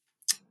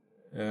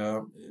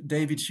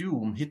 David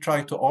Hume, he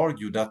tried to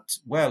argue that,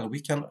 well, we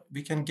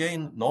can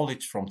gain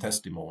knowledge from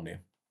testimony,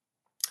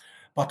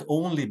 but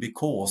only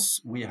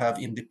because we have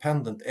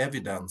independent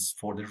evidence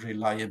for the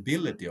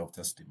reliability of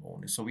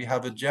testimony. So we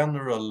have a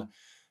general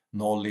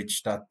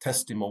knowledge that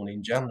testimony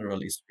in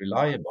general is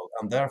reliable,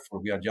 and therefore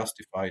we are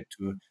justified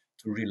to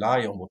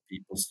rely on what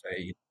people say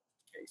in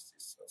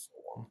cases and so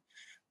on.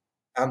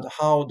 And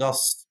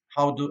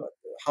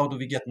how do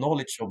we get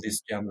knowledge of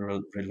this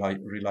general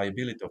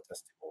reliability of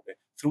testimony?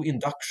 Through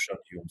induction,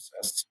 Hume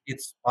says.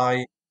 It's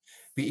by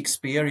we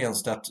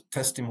experience that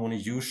testimony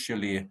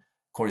usually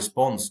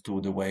corresponds to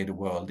the way the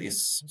world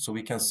is. So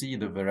we can see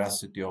the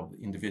veracity of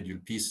individual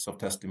pieces of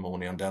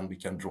testimony, and then we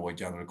can draw a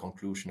general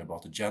conclusion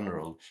about the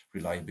general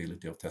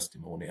reliability of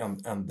testimony.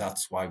 And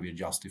that's why we're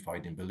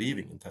justified in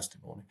believing in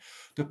testimony.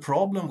 The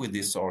problem with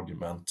this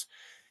argument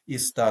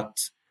is that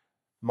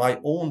my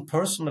own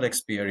personal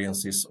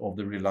experiences of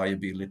the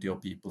reliability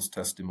of people's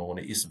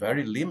testimony is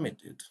very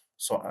limited.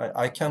 So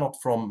I cannot,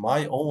 from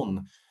my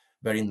own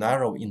very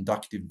narrow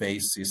inductive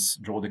basis,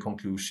 draw the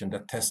conclusion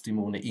that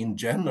testimony in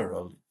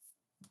general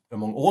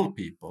among all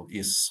people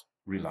is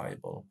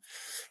reliable.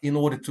 In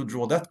order to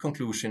draw that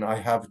conclusion, I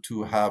have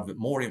to have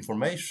more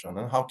information.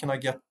 And how can I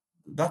get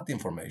that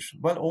information?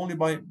 Well, only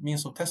by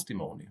means of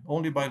testimony,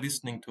 only by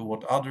listening to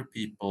what other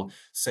people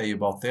say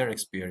about their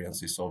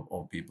experiences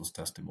of people's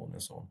testimony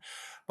and so on.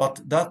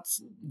 But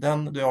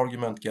then the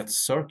argument gets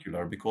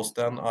circular, because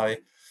then I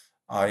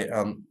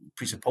am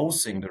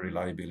presupposing the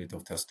reliability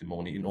of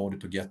testimony in order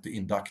to get the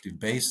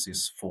inductive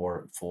basis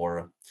for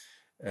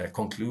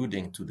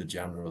concluding to the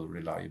general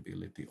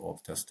reliability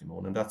of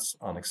testimony, and that's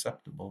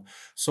unacceptable.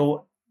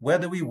 So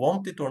whether we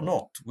want it or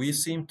not, we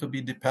seem to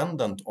be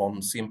dependent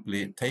on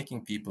simply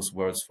taking people's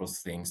words for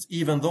things,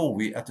 even though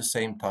we at the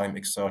same time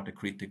exert a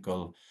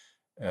critical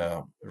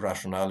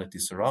rationality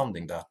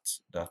surrounding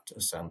that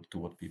assent to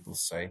what people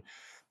say.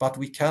 But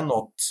we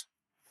cannot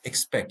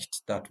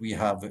expect that we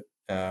have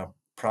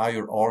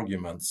prior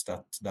arguments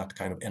that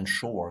kind of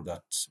ensure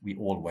that we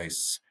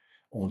always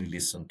only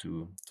listen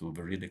to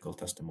veridical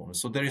testimony.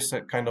 So there is a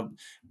kind of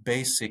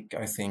basic,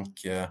 I think,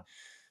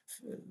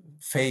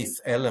 faith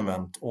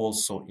element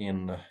also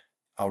in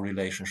our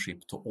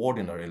relationship to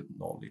ordinary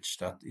knowledge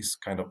that is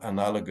kind of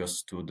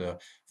analogous to the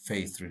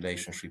faith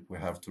relationship we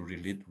have to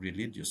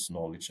religious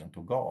knowledge and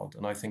to God.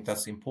 And I think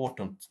that's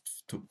important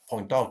to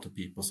point out to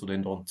people, so they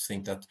don't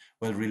think that,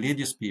 well,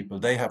 religious people,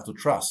 they have to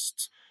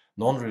trust.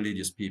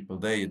 Non-religious people,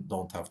 they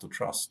don't have to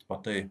trust,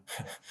 but they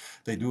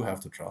they do have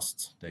to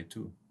trust, they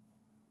too.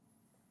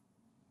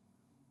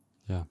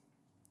 Yeah.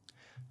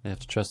 They have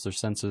to trust their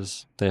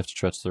senses. They have to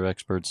trust their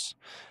experts.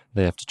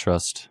 They have to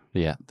trust,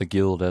 the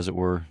guild, as it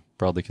were,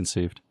 broadly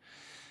conceived.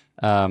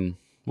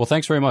 Well,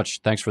 thanks very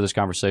much. Thanks for this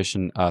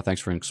conversation.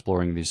 Thanks for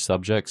exploring these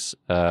subjects.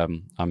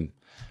 I'm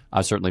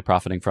certainly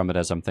profiting from it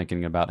as I'm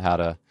thinking about how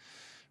to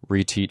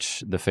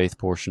reteach the faith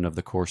portion of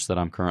the course that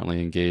I'm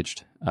currently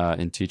engaged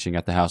in teaching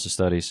at the House of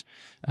Studies,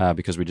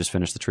 because we just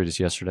finished the treatise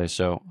yesterday.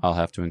 So I'll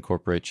have to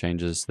incorporate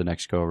changes the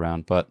next go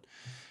around. But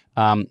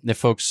if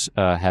folks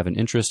have an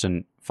interest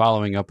in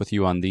following up with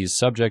you on these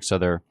subjects, are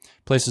there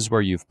places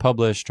where you've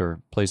published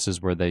or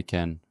places where they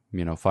can,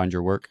 find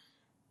your work?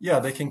 Yeah,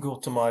 they can go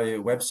to my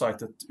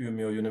website at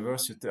Umeå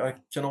University.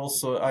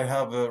 I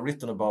have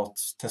written about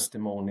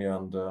testimony,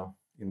 and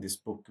in this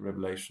book,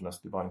 Revelation as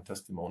Divine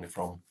Testimony,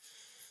 from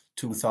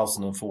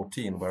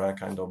 2014, where I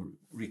kind of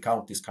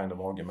recount these kind of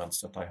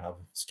arguments that I have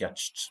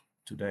sketched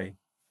today.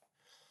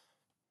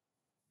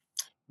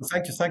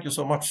 Thank you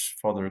so much,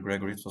 Father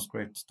Gregory. It was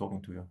great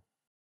talking to you.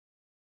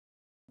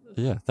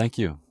 Yeah, thank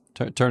you.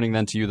 Turning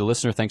then to you, the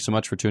listener, thanks so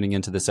much for tuning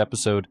into this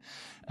episode.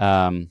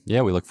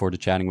 We look forward to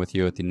chatting with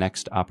you at the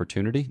next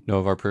opportunity. Know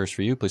of our prayers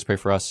for you. Please pray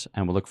for us,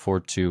 and we'll look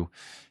forward to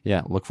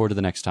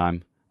the next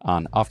time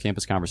on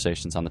Off-Campus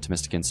Conversations on the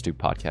Thomistic Institute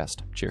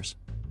podcast. Cheers.